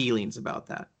experience and feelings about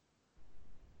that.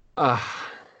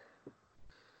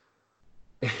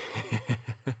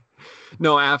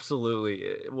 No,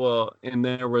 absolutely. Well, and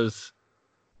there was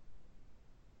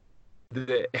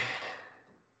there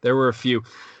were a few.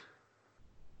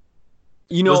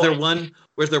 Was there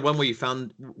one where you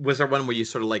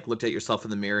sort of like looked at yourself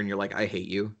in the mirror and you're like, I hate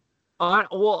you?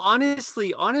 Well,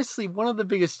 honestly, one of the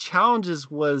biggest challenges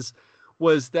was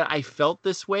that I felt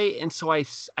this way, and so I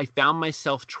found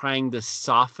myself trying to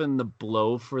soften the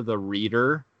blow for the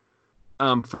reader,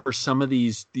 for some of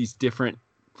these different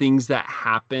things that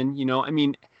happen. I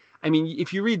mean,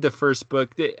 if you read the first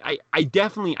book, I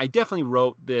definitely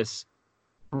wrote this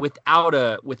without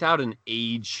an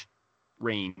age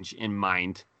range in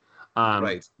mind,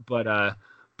 right? But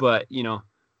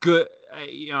good.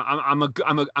 I'm a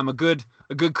good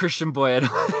Christian boy. I'm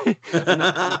not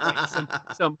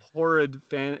like some horrid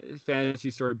fantasy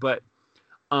story, but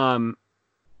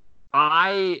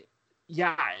I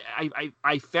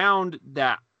found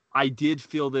that I did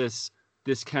feel this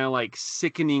kind of like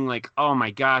sickening, like, oh my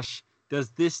gosh,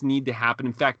 does this need to happen?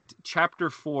 In fact,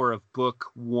 chapter 4 of book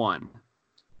 1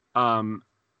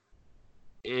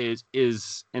 is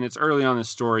and it's early on in the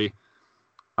story,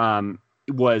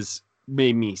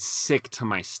 made me sick to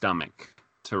my stomach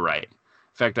to write.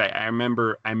 In fact, I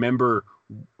remember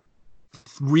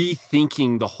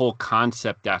rethinking the whole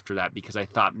concept after that, because I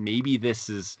thought maybe this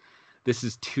is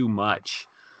too much.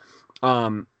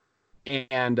 And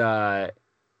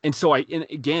so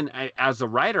as a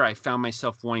writer, I found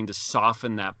myself wanting to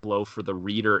soften that blow for the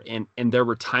reader. And there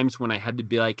were times when I had to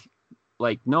be like,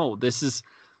 no, this is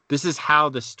how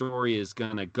the story is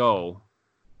going to go,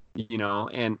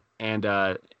 and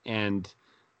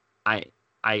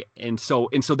so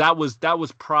that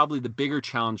was probably the bigger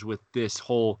challenge with this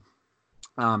whole,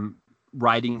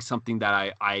 writing something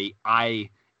that I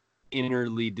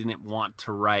internally didn't want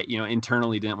to write,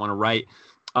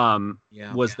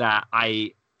 was that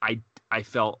I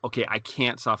felt, okay, I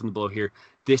can't soften the blow here.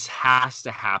 This has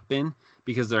to happen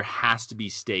because there has to be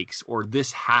stakes, or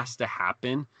this has to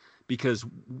happen because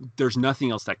there's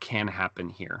nothing else that can happen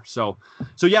here. So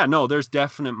yeah, no, there's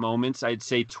definite moments. I'd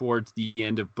say towards the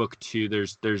end of book 2,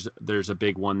 there's a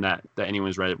big one that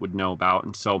anyone's read it would know about.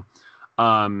 And so,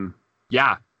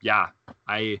 yeah.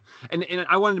 I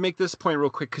wanted to make this point real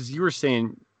quick, because you were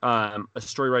saying a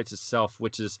story writes itself,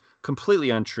 which is completely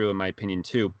untrue in my opinion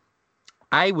too.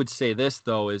 I would say this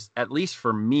though, is at least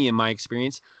for me in my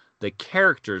experience, the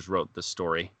characters wrote the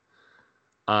story.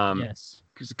 Yes.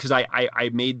 Because I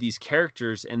made these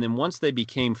characters, and then once they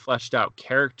became fleshed out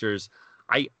characters,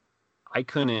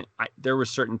 there were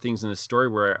certain things in the story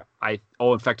where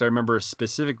in fact, I remember a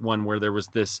specific one where there was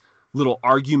this little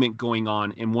argument going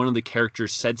on, and one of the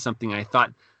characters said something. I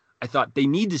thought they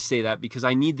need to say that because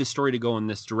I need the story to go in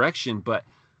this direction, but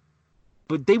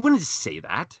they wouldn't say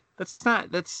that.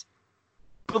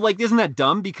 But like, isn't that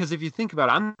dumb? Because if you think about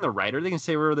it, I'm the writer, they can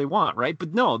say whatever they want, right?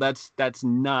 But no, that's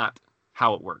not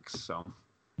how it works. So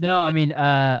no, I mean,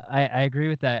 I agree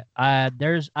with that. I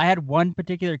had one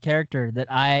particular character that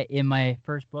in my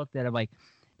first book that I'm like,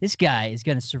 this guy is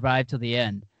going to survive till the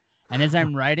end. And as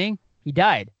I'm writing, he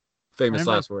died. Famous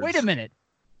last words. Wait a minute.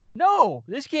 No,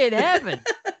 this can't happen.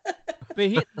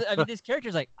 But this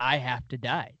character's like, I have to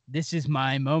die. This is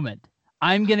my moment.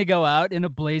 I'm going to go out in a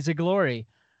blaze of glory.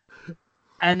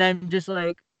 And I'm just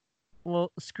like,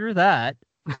 well, screw that.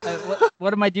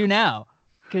 What am I do now?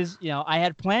 Because, I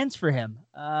had plans for him,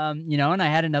 and I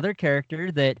had another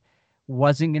character that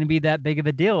wasn't going to be that big of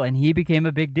a deal, and he became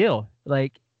a big deal.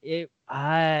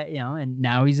 And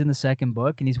now he's in the second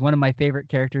book, and he's one of my favorite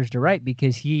characters to write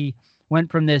because he went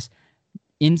from this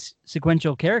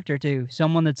insequential character to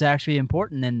someone that's actually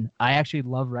important, and I actually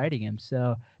love writing him.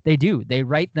 So they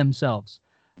write themselves.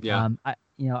 Yeah.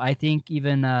 I think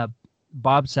even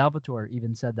Bob Salvatore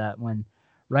even said that when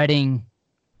writing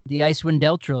the Icewind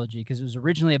Dale trilogy, because it was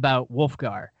originally about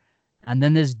Wolfgar, and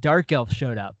then this dark elf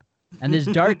showed up, and this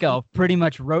dark elf pretty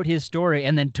much wrote his story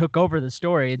and then took over the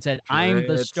story and said, I'm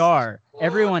the star.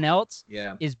 Everyone else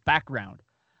is background.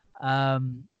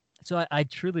 So I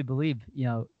truly believe,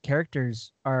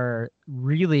 characters are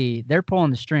really, they're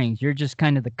pulling the strings. You're just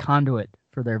kind of the conduit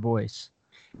for their voice.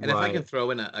 And if I can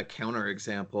throw in a counter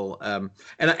example, and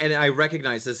I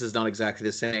recognize this is not exactly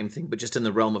the same thing, but just in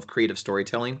the realm of creative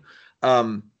storytelling,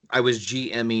 I was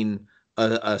GMing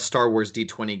a Star Wars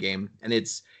D20 game, and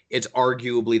it's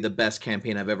arguably the best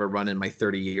campaign I've ever run in my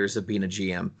 30 years of being a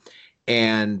GM.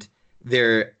 And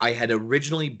I had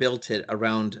originally built it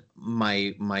around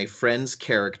my friend's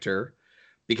character,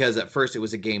 because at first it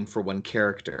was a game for one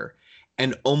character.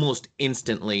 And almost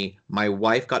instantly, my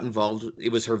wife got involved.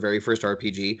 It was her very first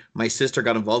RPG. My sister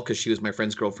got involved because she was my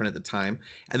friend's girlfriend at the time.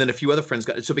 And then a few other friends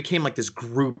so it became like this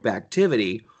group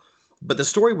activity. But the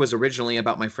story was originally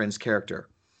about my friend's character.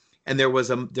 And there was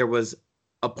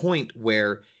a point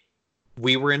where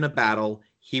we were in a battle.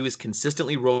 He was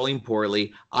consistently rolling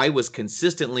poorly. I was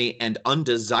consistently and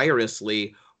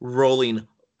undesirously rolling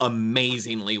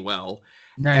amazingly well.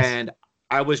 Nice. And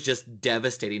I was just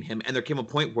devastating him. And there came a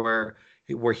point where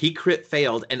he crit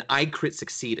failed and I crit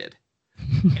succeeded.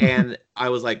 And I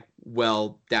was like,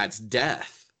 well, that's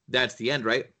death. That's the end,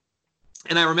 right?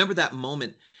 And I remember that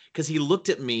moment because he looked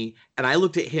at me and I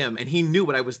looked at him and he knew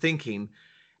what I was thinking.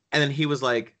 And then he was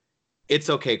like, it's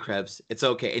okay, Krebs. It's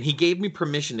okay. And he gave me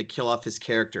permission to kill off his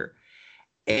character.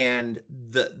 And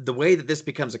the way that this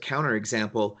becomes a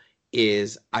counterexample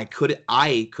is I could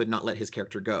not let his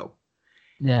character go.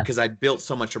 Yeah. Because I built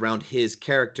so much around his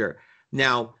character.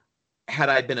 Now, had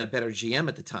I been a better GM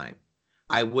at the time,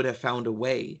 I would have found a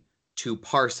way to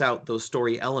parse out those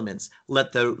story elements,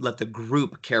 let the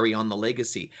group carry on the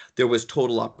legacy. There was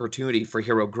total opportunity for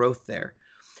hero growth there.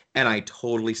 And I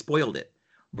totally spoiled it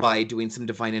by doing some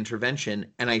divine intervention,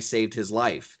 and I saved his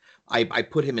life. I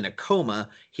put him in a coma.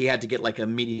 He had to get like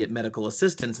immediate medical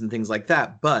assistance and things like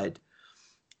that, but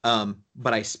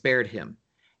I spared him.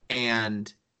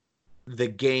 And the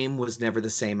game was never the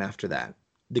same after that.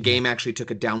 The game actually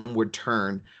took a downward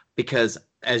turn because,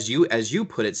 as you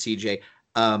put it, CJ,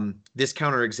 this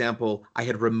counterexample, I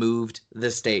had removed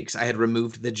the stakes. I had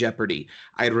removed the jeopardy.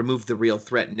 I had removed the real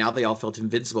threat. Now they all felt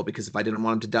invincible because if I didn't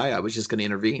want him to die, I was just going to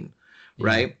intervene,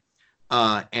 right?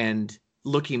 And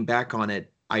looking back on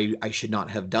it, I should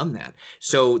not have done that.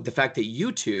 So the fact that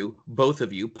you two, both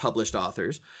of you, published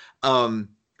authors,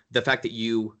 the fact that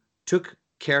you took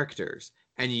characters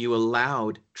and you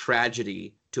allowed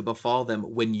tragedy to befall them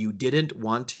when you didn't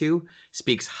want to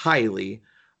speaks highly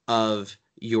of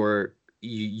your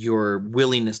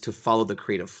willingness to follow the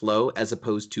creative flow as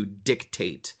opposed to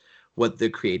dictate what the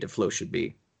creative flow should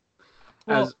be.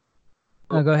 Well,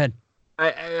 go ahead.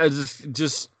 I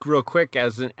just real quick,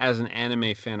 as an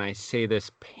anime fan, I say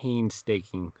this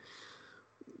painstaking.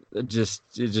 it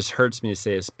just hurts me to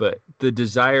say this, but the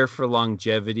desire for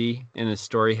longevity in a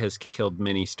story has killed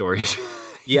many stories.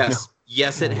 Yes,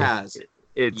 yes, it has.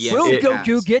 It's Will it,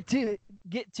 Goku get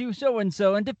to so and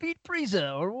so and defeat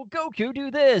Frieza, or will Goku do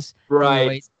this?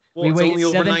 right. We it's wait only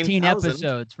over 17 9,000.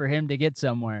 episodes for him to get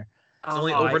somewhere. It's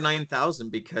only over 9,000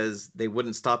 because they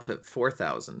wouldn't stop at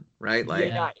 4,000, right? Like,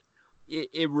 yeah,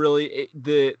 it really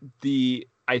the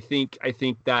I think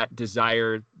that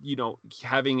desire,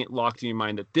 having it locked in your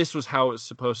mind that this was how it was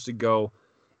supposed to go,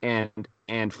 and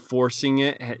forcing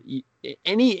it.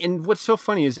 And what's so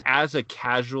funny is, as a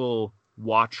casual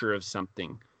watcher of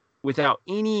something without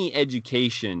any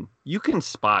education, you can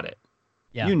spot it.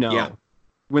 Yeah. Yeah.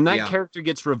 When that character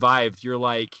gets revived, you're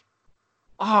like,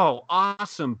 oh,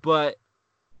 awesome, but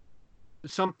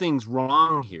something's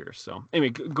wrong here. So anyway,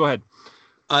 go ahead.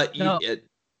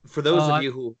 For those of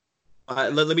you who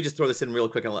let me just throw this in real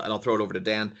quick, and I'll throw it over to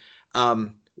Dan.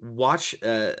 Watch,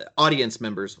 audience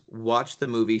members, watch the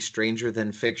movie Stranger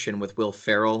Than Fiction with Will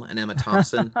Ferrell and Emma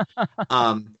Thompson,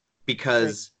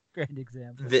 because great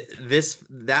example.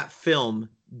 That film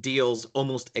deals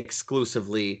almost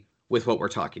exclusively with what we're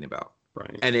talking about,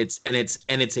 right? And it's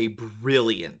a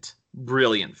brilliant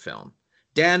film.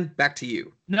 Dan, back to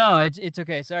you. No, it's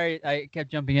okay. Sorry, I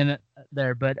kept jumping in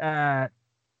there, but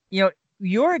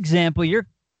your example,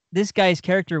 this guy's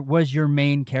character was your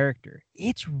main character.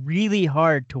 It's really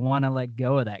hard to want to let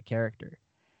go of that character.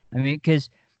 I mean, because,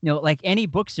 like any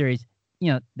book series,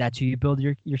 that's who you build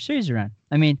your series around.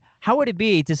 I mean, how would it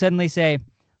be to suddenly say,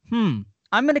 I'm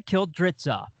going to kill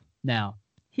Dritzov now?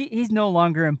 He's no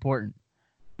longer important.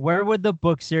 Where would the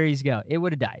book series go? It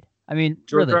would have died. I mean,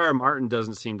 George really. R. R. Martin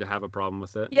doesn't seem to have a problem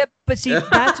with it. Yep, but see,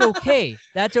 that's okay.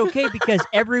 That's okay because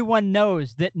everyone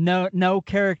knows that no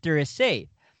character is safe.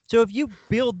 So if you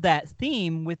build that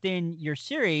theme within your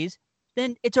series,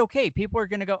 then it's okay. People are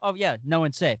going to go, oh yeah, no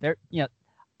one's safe. I'm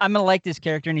going to like this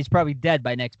character, and he's probably dead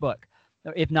by next book,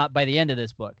 if not by the end of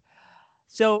this book.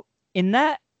 So in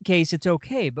that case, it's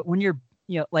okay. But when you're,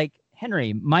 like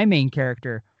Henry, my main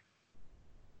character,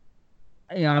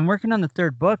 I'm working on the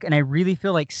third book, and I really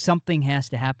feel like something has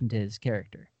to happen to his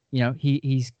character.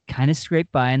 He's kind of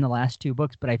scraped by in the last two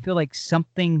books, but I feel like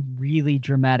something really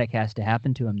dramatic has to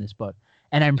happen to him this book.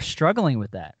 And I'm struggling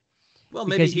with that. Well,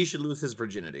 maybe he should lose his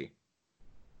virginity.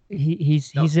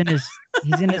 He's in his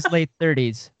late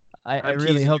 30s. I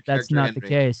really hope that's not the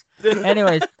case.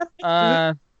 Anyways,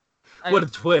 what a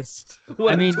twist!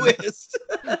 What a twist!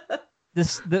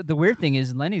 The weird thing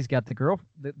is Lenny's got the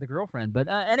girlfriend. But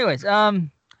anyways,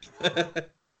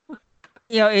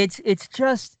 it's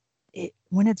just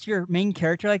when it's your main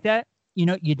character like that, you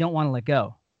don't want to let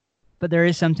go. But there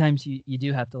is sometimes you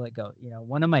do have to let go.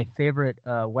 One of my favorite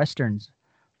Westerns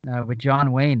with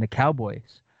John Wayne, The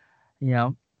Cowboys,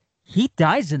 he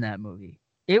dies in that movie.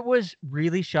 It was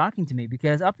really shocking to me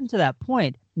because up until that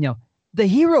point, the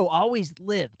hero always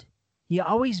lived. He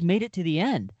always made it to the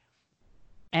end.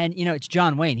 And, it's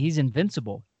John Wayne. He's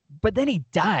invincible. But then he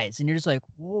dies, and you're just like,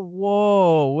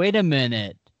 whoa, wait a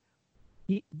minute.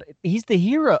 He's the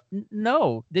hero.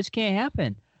 No, this can't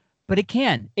happen. But it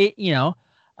can.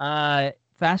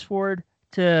 Fast forward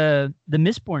to the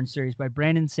Mistborn series by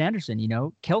Brandon Sanderson.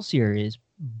 Kelsier is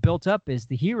built up as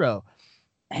the hero,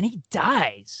 and he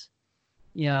dies,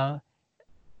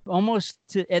 almost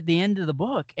at the end of the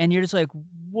book. And you're just like,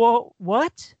 whoa,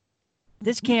 what?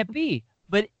 This can't be.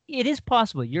 But it is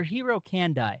possible. Your hero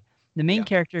can die. The main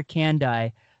character can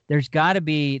die. There's got to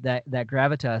be that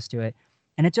gravitas to it.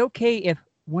 And it's okay if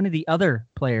one of the other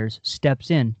players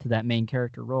steps into that main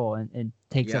character role and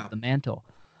takes up the mantle.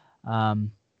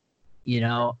 And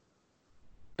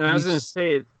I was going to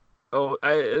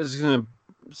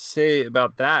say,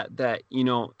 about that,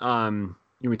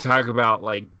 we talk about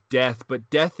like death, but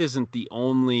death isn't the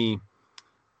only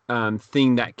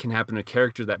thing that can happen to a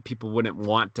character that people wouldn't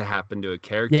want to happen to a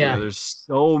character. Yeah. There's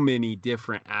so many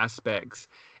different aspects.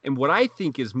 And what I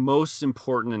think is most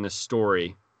important in a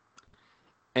story,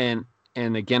 and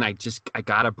again, I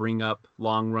got to bring up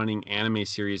long-running anime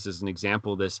series as an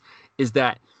example of this, is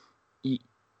that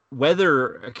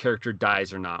whether a character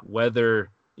dies or not, whether,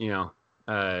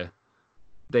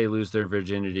 they lose their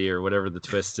virginity or whatever the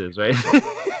twist is, right?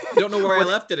 I don't know where I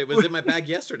left it. It was in my bag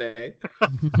yesterday.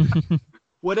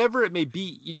 Whatever it may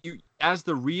be, you, as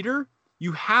the reader,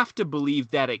 you have to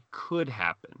believe that it could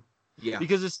happen. Yeah.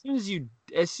 Because as soon as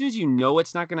you know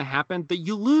it's not going to happen, that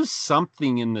you lose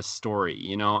something in the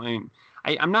story.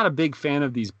 I'm not a big fan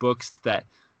of these books that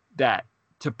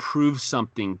to prove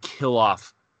something kill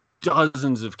off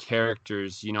dozens of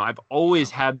characters. I've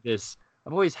always had this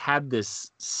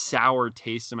sour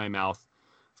taste in my mouth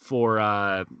for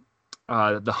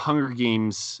the Hunger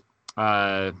Games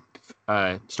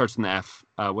starts in the F.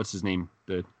 What's his name?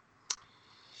 The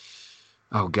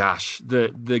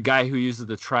guy who uses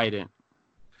the trident,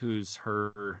 who's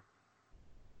her.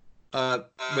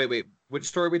 Wait. Which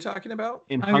story are we talking about?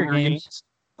 In Hunger Games.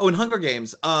 Oh, in Hunger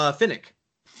Games. Finnick.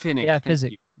 Yeah,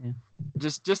 Physic. Yeah.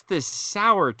 Just this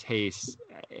sour taste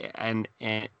and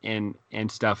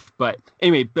stuff. But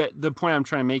anyway, but the point I'm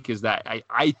trying to make is that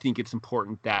I think it's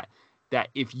important that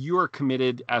if you are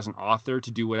committed as an author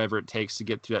to do whatever it takes to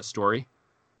get through that story,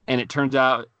 and it turns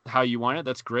out how you want it,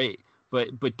 that's great. But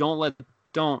don't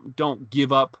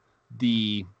give up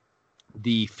the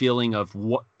feeling of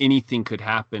what anything could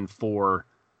happen for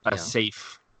a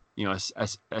safe, a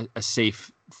safe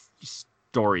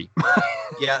story.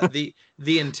 Yeah, the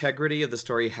integrity of the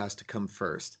story has to come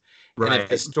first. Right. And if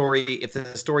the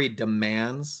story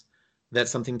demands that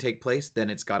something take place, then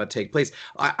it's got to take place.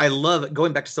 I love,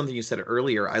 going back to something you said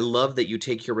earlier, I love that you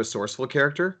take your resourceful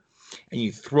character and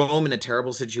you throw him in a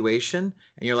terrible situation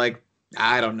and you're like,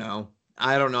 I don't know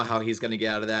how he's going to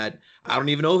get out of that. I don't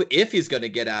even know if he's going to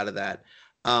get out of that.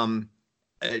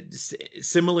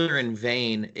 Similar in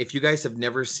vein, if you guys have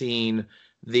never seen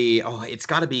it's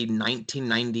got to be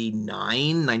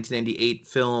 1998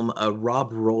 film,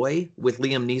 Rob Roy with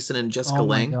Liam Neeson and Jessica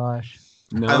Lange. Oh my gosh.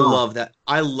 No.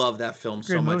 I love that film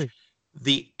so much.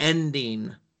 The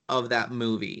ending of that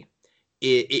movie,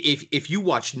 if you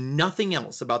watch nothing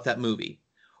else about that movie,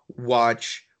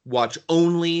 watch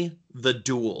only the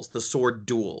duels, the sword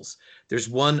duels. There's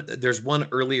one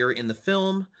earlier in the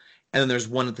film, and then there's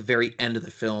one at the very end of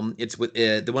the film. It's with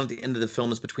the one at the end of the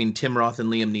film is between Tim Roth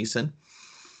and Liam Neeson.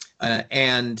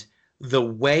 And the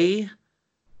way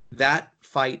that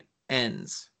fight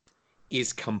ends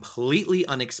is completely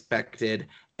unexpected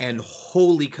and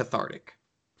wholly cathartic.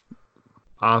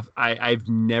 I've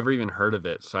never even heard of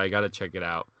it, so I got to check it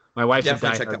out. My wife's a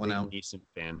diehard Liam Neeson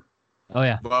fan. Oh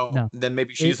yeah. Well, then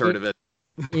maybe she's heard of it.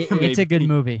 It's a good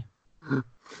movie.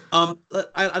 I'd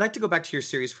like to go back to your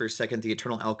series for a second, The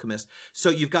Eternal Alchemist. So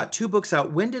you've got 2 books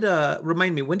out. When did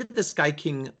the Sky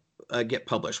King get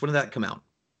published? When did that come out?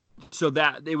 So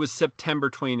that it was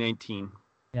September 2019.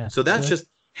 Yeah. So that's just a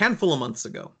handful of months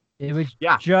ago. It was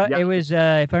It was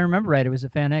if I remember right, it was a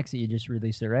Fan X that you just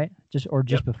released it, right? Just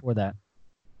before that.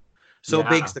 So it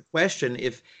begs the question,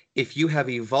 if you have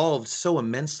evolved so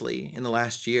immensely in the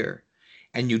last year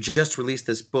and you just released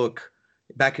this book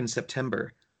back in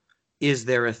September, is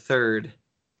there a third,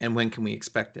 and when can we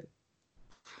expect it?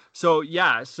 So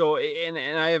and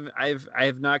I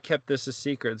have not kept this a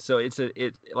secret. So it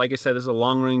like I said, this is a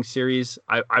long running series.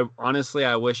 I honestly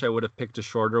wish I would have picked a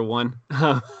shorter one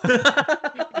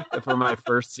for my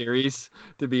first series,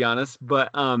 to be honest. But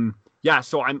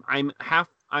so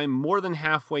I'm more than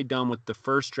halfway done with the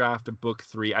first draft of book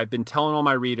 3. I've been telling all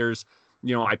my readers,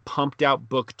 I pumped out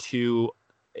book 2.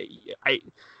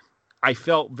 I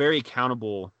felt very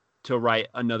accountable to write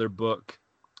another book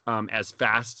as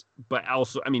fast, but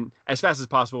also, as fast as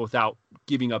possible without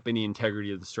giving up any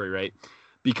integrity of the story, right?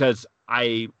 Because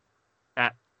at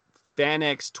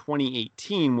FanX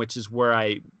 2018, which is where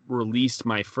I released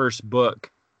my first book,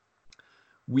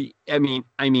 and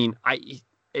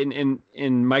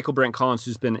Michael Brent Collins,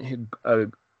 who's been a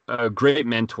great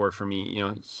mentor for me,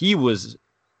 he was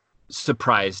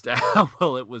surprised at how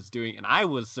well it was doing, and I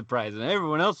was surprised, and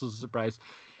everyone else was surprised,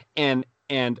 and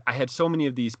I had so many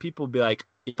of these people be like,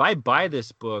 if I buy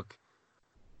this book,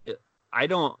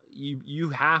 you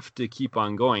have to keep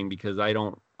on going, because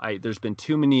there's been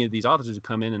too many of these authors who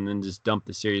come in and then just dump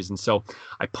the series. And so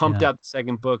I pumped out the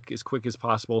second book as quick as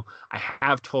possible. I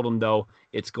have told them, though,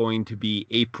 it's going to be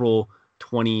April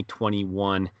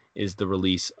 2021 is the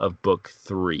release of book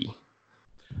 3.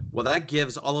 Well, that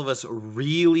gives all of us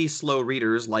really slow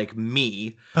readers like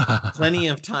me plenty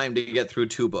of time to get through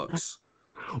 2 books.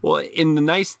 Well, and the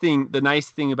nice thing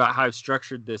about how I've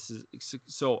structured this is,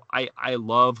 so I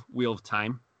love Wheel of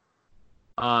Time.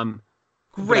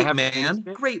 Great man.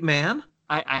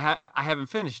 I haven't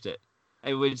finised it.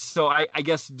 I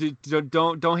guess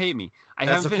don't hate me.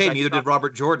 That's okay. Neither did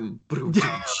Robert Jordan.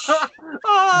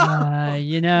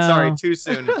 Sorry, too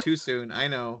soon. I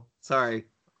know. Sorry. It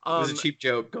was a cheap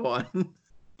joke. Go on.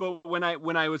 But when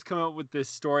I was coming up with this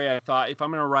story, I thought, if I'm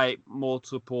going to write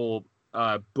multiple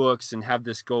books and have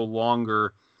this go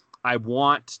longer, I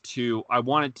want to have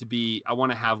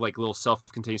like little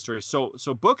self-contained stories.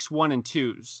 So books 1 and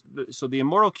 2, so The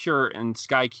Immortal Cure and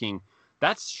Sky King,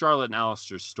 that's Charlotte and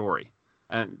Alistair's story.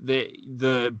 And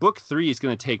the book 3 is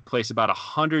going to take place about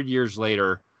 100 years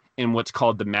later in what's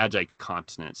called the Magi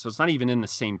continent. So it's not even in the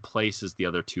same place as the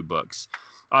other 2 books.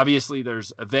 Obviously,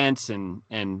 there's events and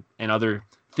other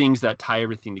things that tie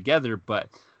everything together. But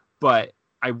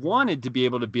I wanted to be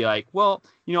able to be like, well,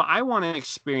 I want to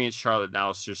experience Charlotte and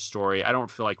Alistair's story. I don't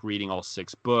feel like reading all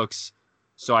 6 books,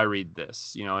 so I read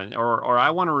this, or I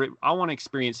want to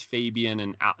experience Fabian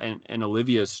and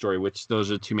Olivia's story, which those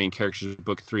are the 2 main characters of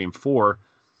book 3 and 4.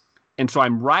 And so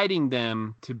I'm writing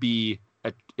them to be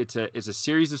it's a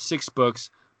series of 6 books,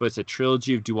 but it's a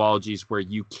trilogy of duologies where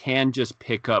you can just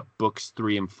pick up books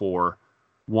 3 and 4,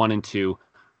 1 and 2.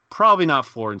 Probably not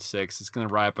 4 and 6. It's going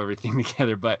to wrap everything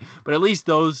together, but at least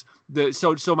those.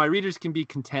 So my readers can be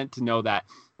content to know that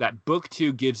book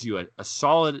 2 gives you a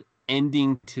solid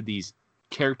ending to these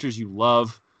characters you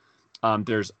love.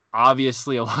 There's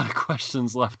obviously a lot of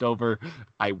questions left over.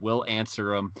 I will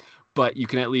answer them, but you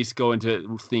can at least go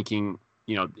into thinking,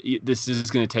 this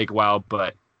is going to take a while,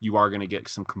 but you are going to get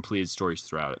some completed stories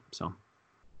throughout it. So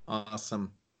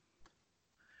awesome.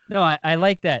 No, I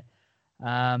like that.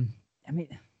 I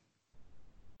mean,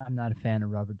 I'm not a fan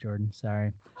of Robert Jordan.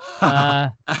 Sorry.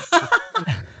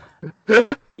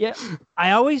 Yeah,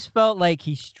 I always felt like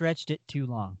he stretched it too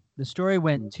long. The story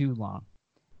went too long,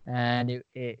 and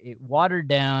it watered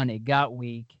down. It got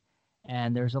weak,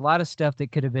 and there's a lot of stuff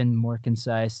that could have been more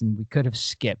concise, and we could have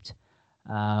skipped.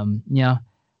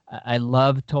 I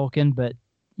love Tolkien, but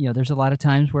there's a lot of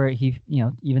times where he,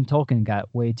 even Tolkien got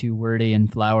way too wordy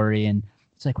and flowery, and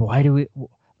it's like, why do we?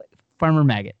 Farmer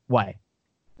Maggot, why?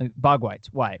 Bogwhites,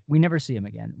 why? We never see him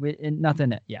again.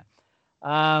 Nothing. Yeah.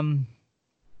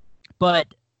 But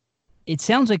it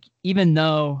sounds like, even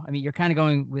though, you're kind of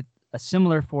going with a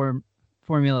similar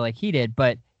formula like he did,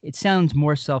 but it sounds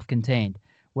more self-contained,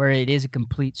 where it is a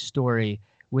complete story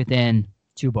within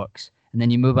 2 books, and then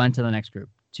you move on to the next group,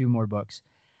 2 more books,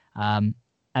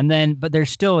 but there's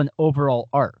still an overall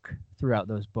arc throughout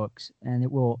those books, and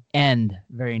it will end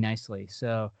very nicely.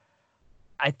 So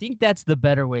I think that's the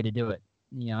better way to do it.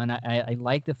 And I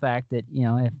like the fact that,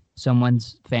 if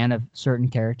someone's a fan of certain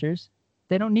characters,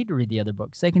 they don't need to read the other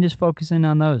books. They can just focus in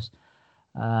on those.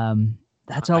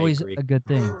 That's always a good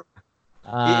thing.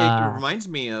 It reminds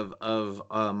me of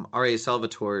R.A.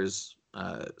 Salvatore's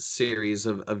series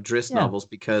of Driss novels,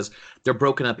 because they're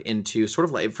broken up into sort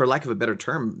of like, for lack of a better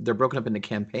term, they're broken up into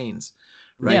campaigns,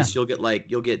 right? Yeah. So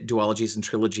you'll get duologies and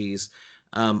trilogies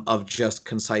of just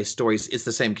concise stories. It's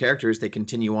the same characters; they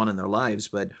continue on in their lives,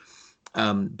 but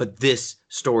this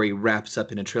story wraps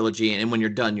up in a trilogy, and when you're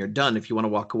done, you're done. If you want to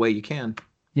walk away, you can.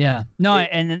 Yeah, no,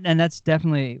 and that's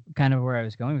definitely kind of where I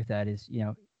was going with that. Is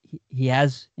he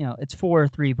has it's 4 or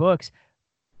 3 books,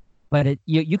 but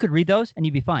you could read those and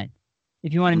you'd be fine.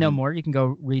 If you want to know more, you can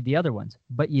go read the other ones,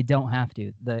 but you don't have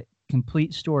to. The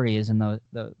complete story is in those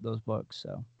books.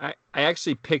 So I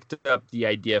actually picked up the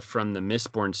idea from the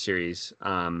Mistborn series.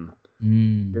 I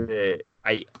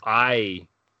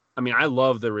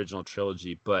love the original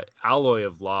trilogy, but Alloy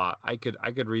of Law, I could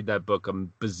read that book a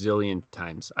bazillion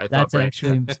times.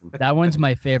 That one's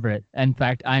my favorite. In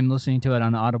fact, I'm listening to it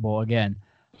on Audible again.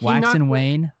 Wax and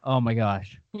Wayne. Oh my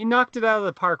gosh. He knocked it out of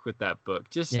the park with that book.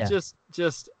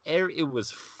 It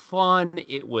was fun.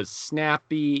 It was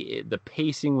snappy. The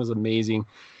pacing was amazing.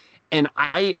 And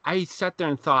I sat there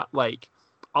and thought, like,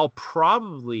 I'll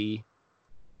probably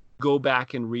go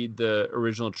back and read the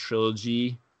original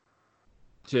trilogy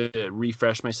to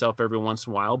refresh myself every once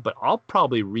in a while, but I'll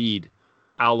probably read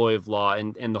Alloy of Law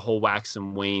and the whole Wax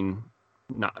and Wayne.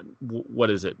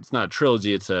 What is it? It's not a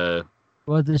trilogy. It's a...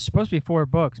 Well, there's supposed to be 4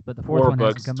 books, but the 4th one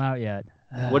hasn't come out yet.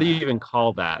 What do you even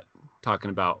call that?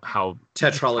 Talking about how...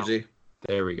 Tetralogy.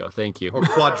 There we go. Thank you. Or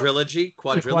quadrilogy.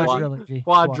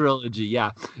 Quadrilogy,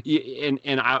 yeah.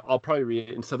 And I'll probably read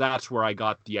it. And so that's where I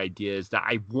got the idea, is that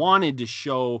I wanted to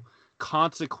show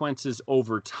consequences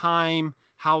over time,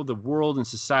 how the world and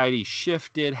society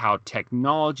shifted, how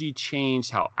technology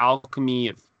changed, how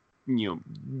alchemy,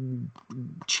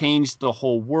 changed the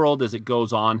whole world as it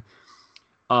goes on.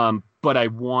 But I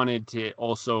wanted to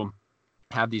also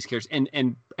have these characters,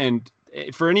 and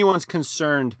for anyone's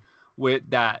concerned with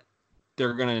that,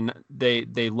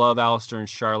 they love Alistair and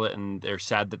Charlotte, and they're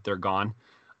sad that they're gone.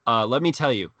 Let me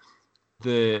tell you,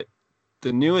 the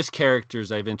newest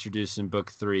characters I've introduced in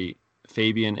book 3,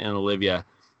 Fabian and Olivia,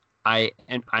 I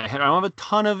don't have a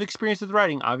ton of experience with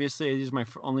writing. Obviously, these are my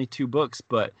only 2 books,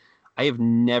 but I have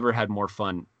never had more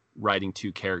fun writing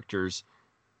 2 characters,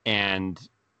 and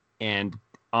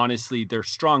honestly, they're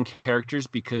strong characters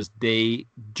because their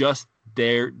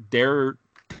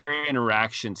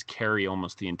interactions carry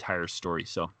almost the entire story.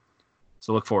 So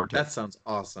look forward to it. That sounds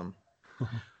awesome.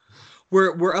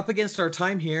 we're up against our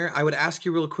time here. I would ask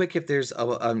you real quick if there's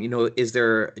do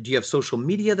you have social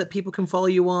media that people can follow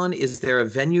you on? Is there a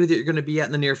venue that you're going to be at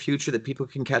in the near future that people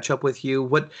can catch up with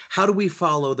you? How do we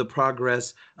follow the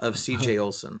progress of CJ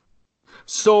Olson?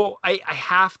 So I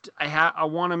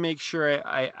want to make sure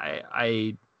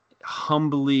I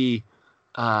humbly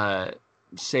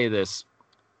say this.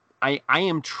 I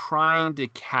am trying to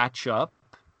catch up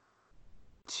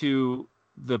to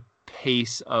the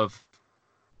pace of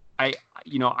I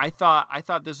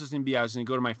thought this was going to be, I was going to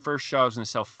go to my first show, I was going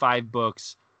to sell 5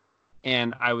 books,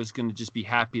 and I was going to just be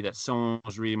happy that someone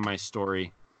was reading my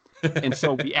story. And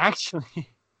so we actually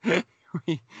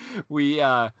we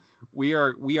are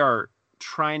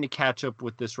trying to catch up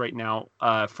with this right now.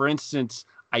 For instance,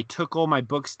 I took all my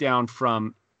books down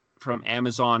from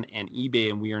Amazon and eBay,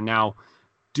 and we are now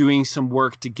doing some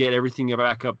work to get everything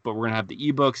back up, but we're going to have the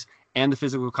ebooks and the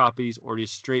physical copies ordered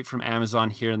straight from Amazon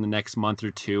here in the next month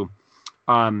or two.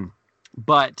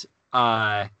 But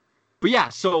yeah,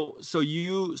 so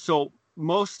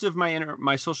most of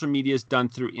my social media is done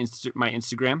through my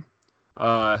Instagram,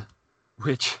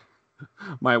 which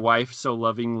my wife so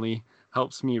lovingly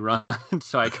helps me run.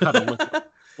 So I gotta look at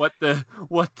what the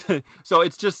so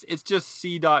it's just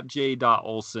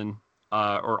c.j.olson,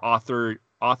 or author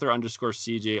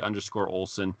 _CJ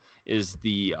 _Olson is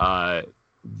the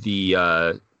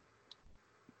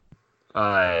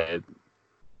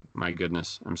my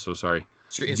goodness, I'm so sorry.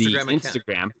 It's your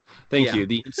Instagram. Thank you.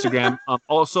 The Instagram.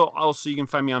 Also, you can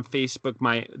find me on Facebook.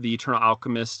 The Eternal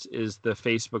Alchemist is the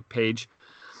Facebook page.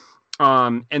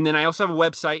 And then I also have a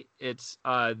website. It's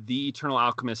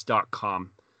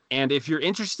theeternalalchemist.com. And if you're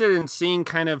interested in seeing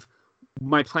kind of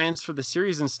my plans for the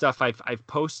series and stuff, I've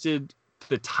posted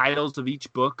the titles of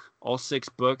each book, all 6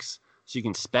 books, so you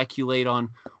can speculate on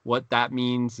what that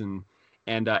means, and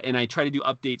I try to do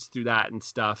updates through that and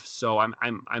stuff. So I'm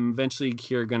eventually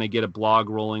here going to get a blog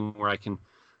rolling where I can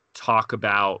talk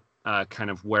about kind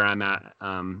of where I'm at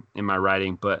in my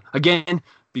writing. But again,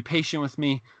 be patient with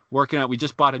me. Working out. We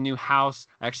just bought a new house.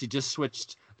 I actually just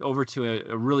switched over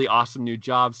to a really awesome new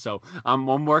job. So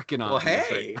I'm working on. Well,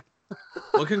 hey.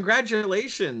 Well,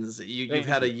 congratulations. You've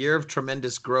had a year of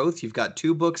tremendous growth. You've got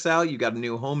 2 books out. You've got a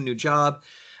new home, new job.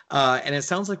 And it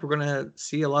sounds like we're going to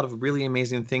see a lot of really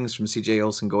amazing things from CJ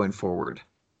Olson going forward.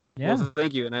 Yeah. Well,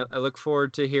 thank you. And I look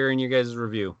forward to hearing your guys'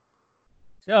 review.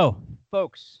 So,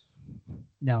 folks,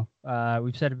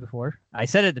 we've said it before. I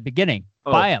said it at the beginning.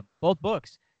 Oh. Buy them. Both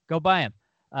books. Go buy them.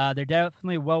 They're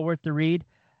definitely well worth the read.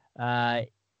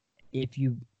 If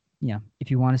you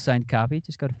want a signed copy,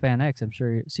 just go to FanX. I'm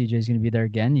sure CJ's going to be there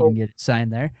again. You can get it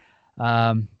signed there.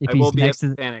 I will be at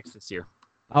FanX this year.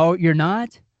 Oh, you're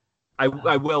not? I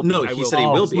will. No, he said he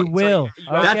will be. He will.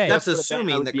 Okay. That's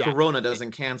assuming that Corona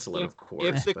doesn't cancel it, of course.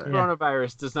 If the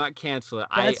coronavirus does not cancel it,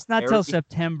 that's not till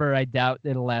September. I doubt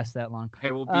it'll last that long.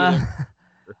 I will be there.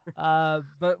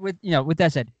 But with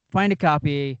that said, find a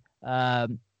copy. Go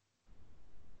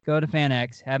to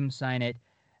FanX, have them sign it.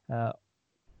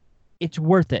 It's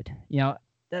worth it.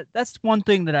 That's one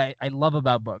thing that I love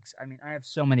about books. I mean, I have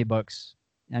so many books.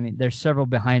 I mean, there's several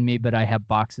behind me, but I have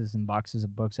boxes and boxes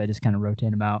of books. I just kind of rotate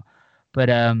them out. But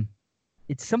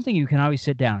it's something you can always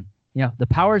sit down. The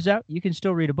power's out, you can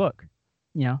still read a book.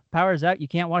 Power's out, you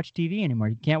can't watch TV anymore.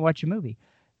 You can't watch a movie.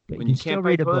 But when you can't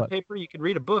buy toilet paper, you can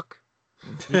read a book.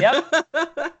 Yep.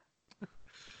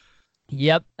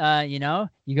 Yep.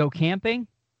 You go camping,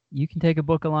 you can take a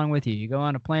book along with you. You go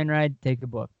on a plane ride, take a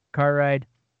book. Car ride,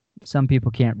 some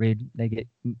people can't read. They get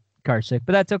car sick,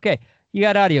 but that's okay. You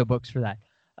got audiobooks for that.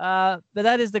 But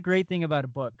that is the great thing about a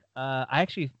book. I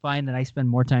actually find that I spend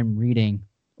more time reading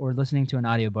or listening to an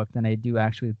audiobook than I do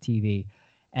actually with TV.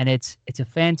 And it's a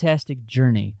fantastic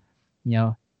journey.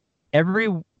 Every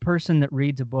person that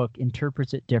reads a book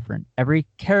interprets it different. Every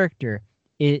character,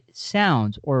 it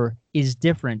sounds or is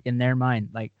different in their mind.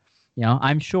 Like,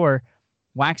 I'm sure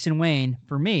Wax and Wayne,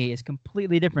 for me, is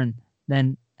completely different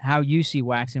than how you see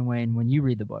Wax and Wayne when you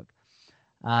read the book.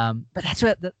 But that's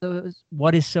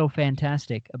what is so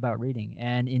fantastic about reading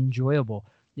and enjoyable,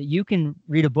 that you can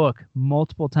read a book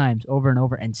multiple times over and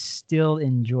over and still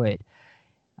enjoy it.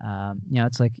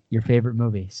 It's like your favorite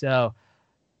movie. So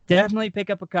definitely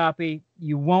pick up a copy.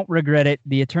 You won't regret it.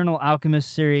 The Eternal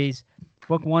Alchemist series,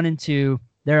 book 1 and 2.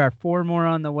 There are 4 more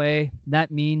on the way. That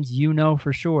means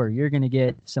for sure you're going to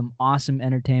get some awesome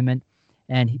entertainment.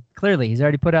 And clearly he's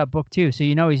already put out book 2, so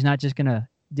he's not just going to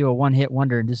do a one-hit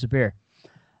wonder and disappear.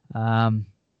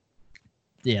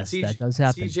 Yes, that does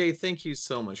happen. CJ, thank you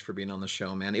so much for being on the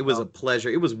show, man. It was a pleasure.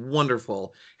 It was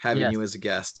wonderful having you as a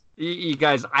guest. You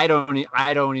guys, I don't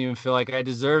even feel like I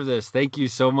deserve this. Thank you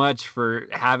so much for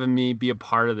having me be a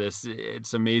part of this.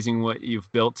 It's amazing what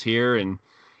you've built here, and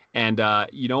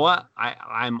you know what?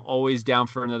 I'm always down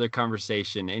for another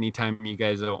conversation anytime you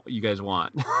guys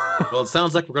want. Well, it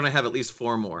sounds like we're gonna have at least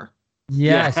 4 more.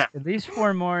 Yes, at least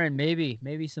 4 more, and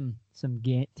maybe some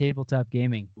tabletop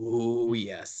gaming. Ooh,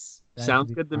 yes.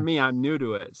 Sounds good to me. I'm new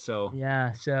to it, so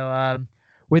yeah. So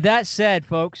with that said,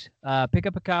 folks, pick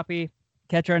up a copy,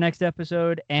 catch our next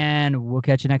episode, and we'll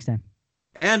catch you next time.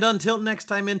 And until next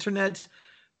time, Internet,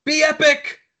 be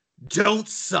epic, don't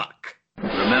suck.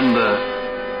 Remember,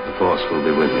 the Force will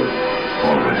be with you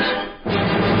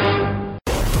always.